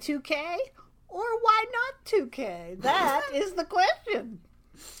 Y2K or why not 2K? That is the question.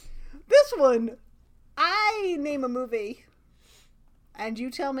 This one, I name a movie, and you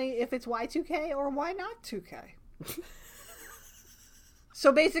tell me if it's Y2K or why not 2K.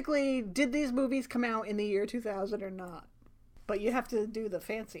 So basically, did these movies come out in the year 2000 or not? But you have to do the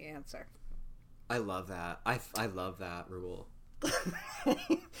fancy answer. I love that. I love that rule.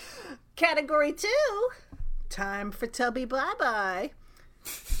 Category 2, time for Tubby Bye Bye.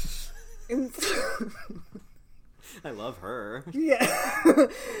 I love her. Yeah.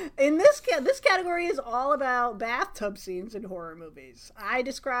 In this category is all about bathtub scenes in horror movies. I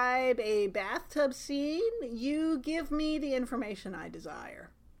describe a bathtub scene. You give me the information I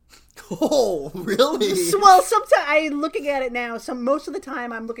desire. Oh, really? Well, sometimes I'm looking at it now. Most of the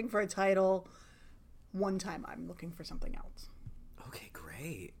time I'm looking for a title. One time I'm looking for something else. Okay,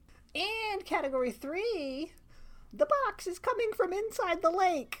 great. And category 3, the box is coming from inside the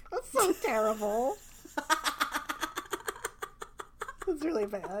lake. That's so terrible. It's really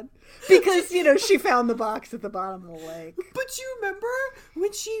bad. Because, she found the box at the bottom of the lake. But you remember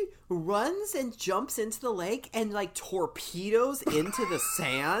when she runs and jumps into the lake and, like, torpedoes into the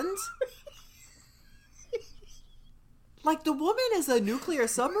sand? Like, the woman is a nuclear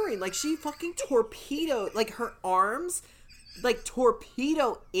submarine. Like, she fucking torpedoed, like, her arms, like,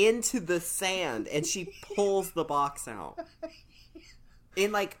 torpedo into the sand, and she pulls the box out.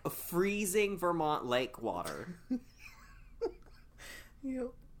 In, like, freezing Vermont lake water. Yep.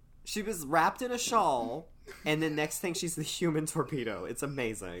 She was wrapped in a shawl, and then next thing she's the human torpedo. It's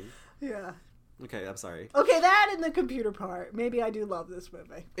amazing. Yeah. Okay, I'm sorry. Okay, that and the computer part. Maybe I do love this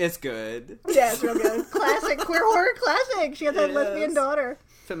movie. It's good. Yeah, it's real good. Classic, queer horror classic. She has a lesbian daughter.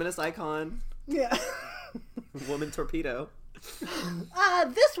 Feminist icon. Yeah. Woman torpedo.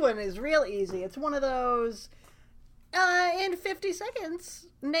 This one is real easy. It's one of those, in 50 seconds,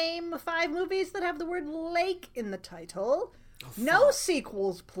 name 5 movies that have the word lake in the title. Oh, no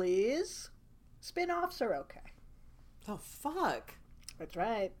sequels, please. Spin-offs are okay. Oh, fuck. That's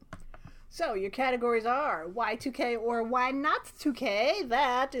right. So, your categories are Y2K or why not 2K?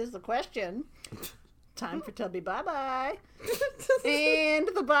 That is the question. Time for Tubby Bye Bye. And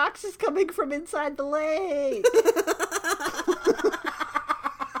the box is coming from inside the lake.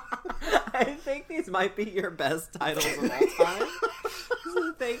 I think these might be your best titles of all time.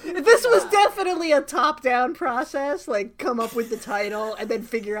 Thank you. This was definitely a top-down process. Like, come up with the title and then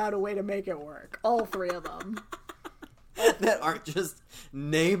figure out a way to make it work. All 3 of them. That aren't just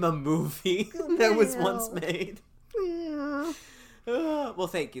name a movie that was once made. Yeah. Well,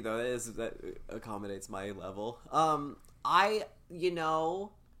 thank you, though. That accommodates my level.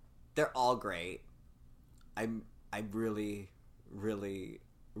 They're all great. I really, really,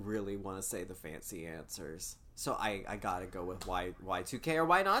 really want to say the fancy answers. So I gotta go with why 2K or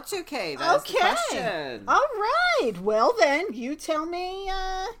why not 2K? That's the question. All right. Well, then, you tell me,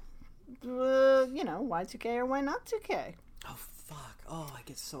 why 2K or why not 2K? Oh, fuck. Oh, I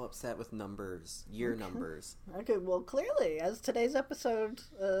get so upset with numbers. Year numbers. Okay, well, clearly, as today's episode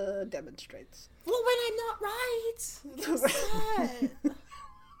demonstrates. Well, when I'm not right. I'm upset.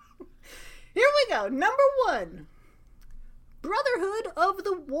 Here we go. Number 1. Brotherhood of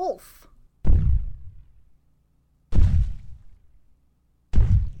the Wolf.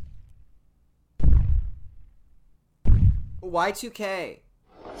 Y2K.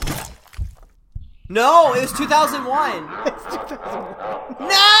 No, it was 2001. It's 2001.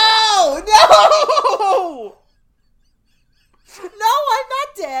 No! No! No, I'm not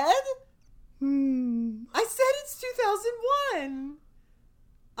dead. I said it's 2001.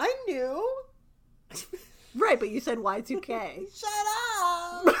 I knew. Right, but you said Y2K. Shut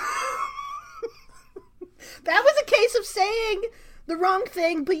up. That was a case of saying the wrong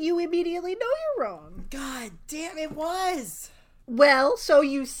thing, but you immediately know you're wrong. God damn, it was. Well, so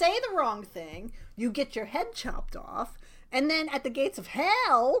you say the wrong thing, you get your head chopped off, and then at the gates of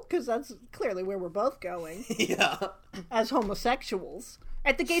hell, because that's clearly where we're both going, Yeah. as homosexuals,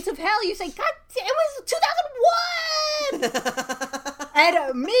 at the gates of hell, you say, God, it was 2001!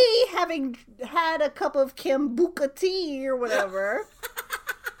 And me, having had a cup of Kombucha tea or whatever,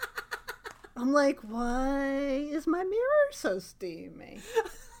 I'm like, why is my mirror so steamy?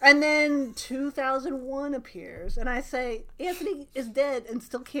 And then 2001 appears, and I say, Anthony is dead and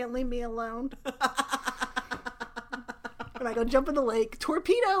still can't leave me alone. And I go jump in the lake,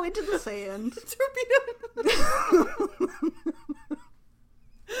 torpedo into the sand.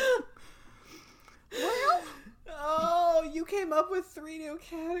 Well, oh, you came up with 3 new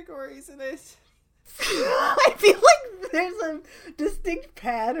categories in it. I feel like there's a distinct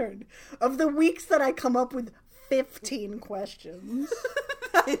pattern of the weeks that I come up with 15 questions.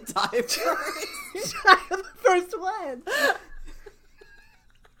 I died first. The first one. I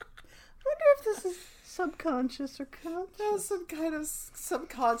wonder if this is subconscious or conscious. That was some kind of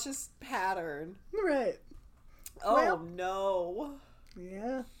subconscious pattern. Right. Oh, Well- no.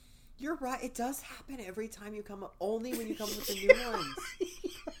 Yeah. You're right. It does happen every time you come up. Only when you come up with the new ones.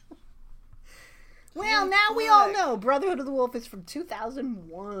 Well, now we all know Brotherhood of the Wolf is from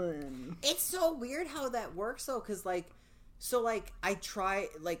 2001. It's so weird how that works, though, because, I try,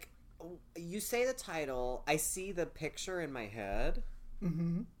 you say the title, I see the picture in my head,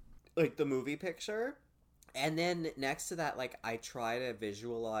 like the movie picture, and then next to that, I try to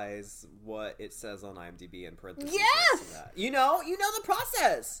visualize what it says on IMDb in parentheses. Yes! That. You know the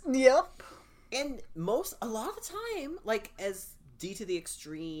process! Yep. And a lot of the time, as D to the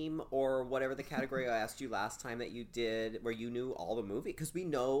Extreme, or whatever the category I asked you last time that you did, where you knew all the movie, because we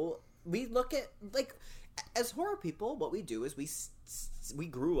look at, as horror people, what we do is we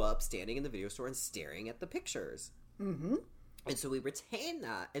grew up standing in the video store and staring at the pictures. Mm-hmm. And so we retain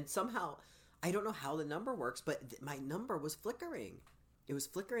that, and somehow, I don't know how the number works, but my number was flickering. It was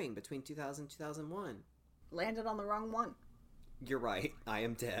flickering between 2000 and 2001. Landed on the wrong one. You're right. I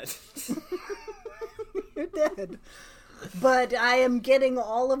am dead. You're dead. But I am getting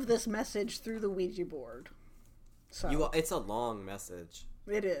all of this message through the Ouija board. So it's a long message.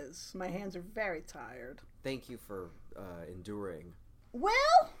 It is. My hands are very tired. Thank you for enduring.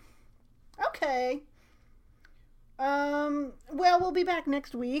 Well, okay. Well, we'll be back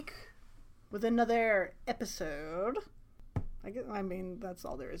next week with another episode. I mean, that's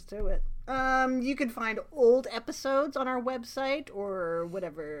all there is to it. You can find old episodes on our website or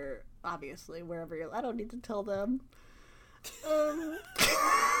whatever, obviously, wherever you're... I don't need to tell them. I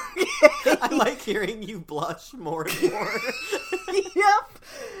like hearing you blush more and more. Yep.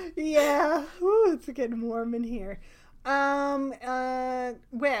 Yeah. Ooh, it's getting warm in here. Well,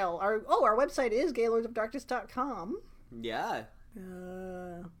 our website is gaylordsofdarkness.com. Yeah.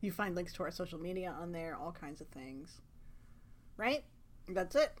 You find links to our social media on there, all kinds of things. Right?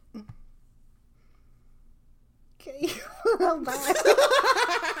 That's it. Okay. Well, bye.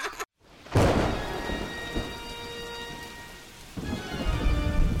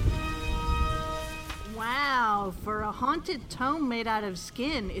 Wow, for a haunted tome made out of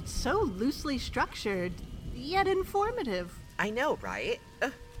skin, it's so loosely structured, yet informative. I know, right?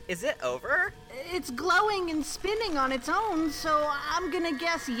 Is it over? It's glowing and spinning on its own, so I'm gonna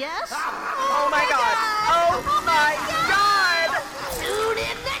guess yes? Oh my god! Oh my god! Tune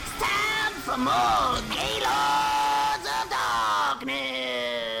in next time for more Gaylords of Darkness!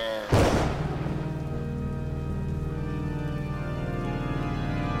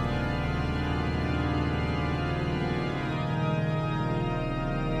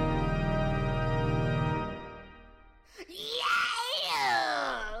 Yeah!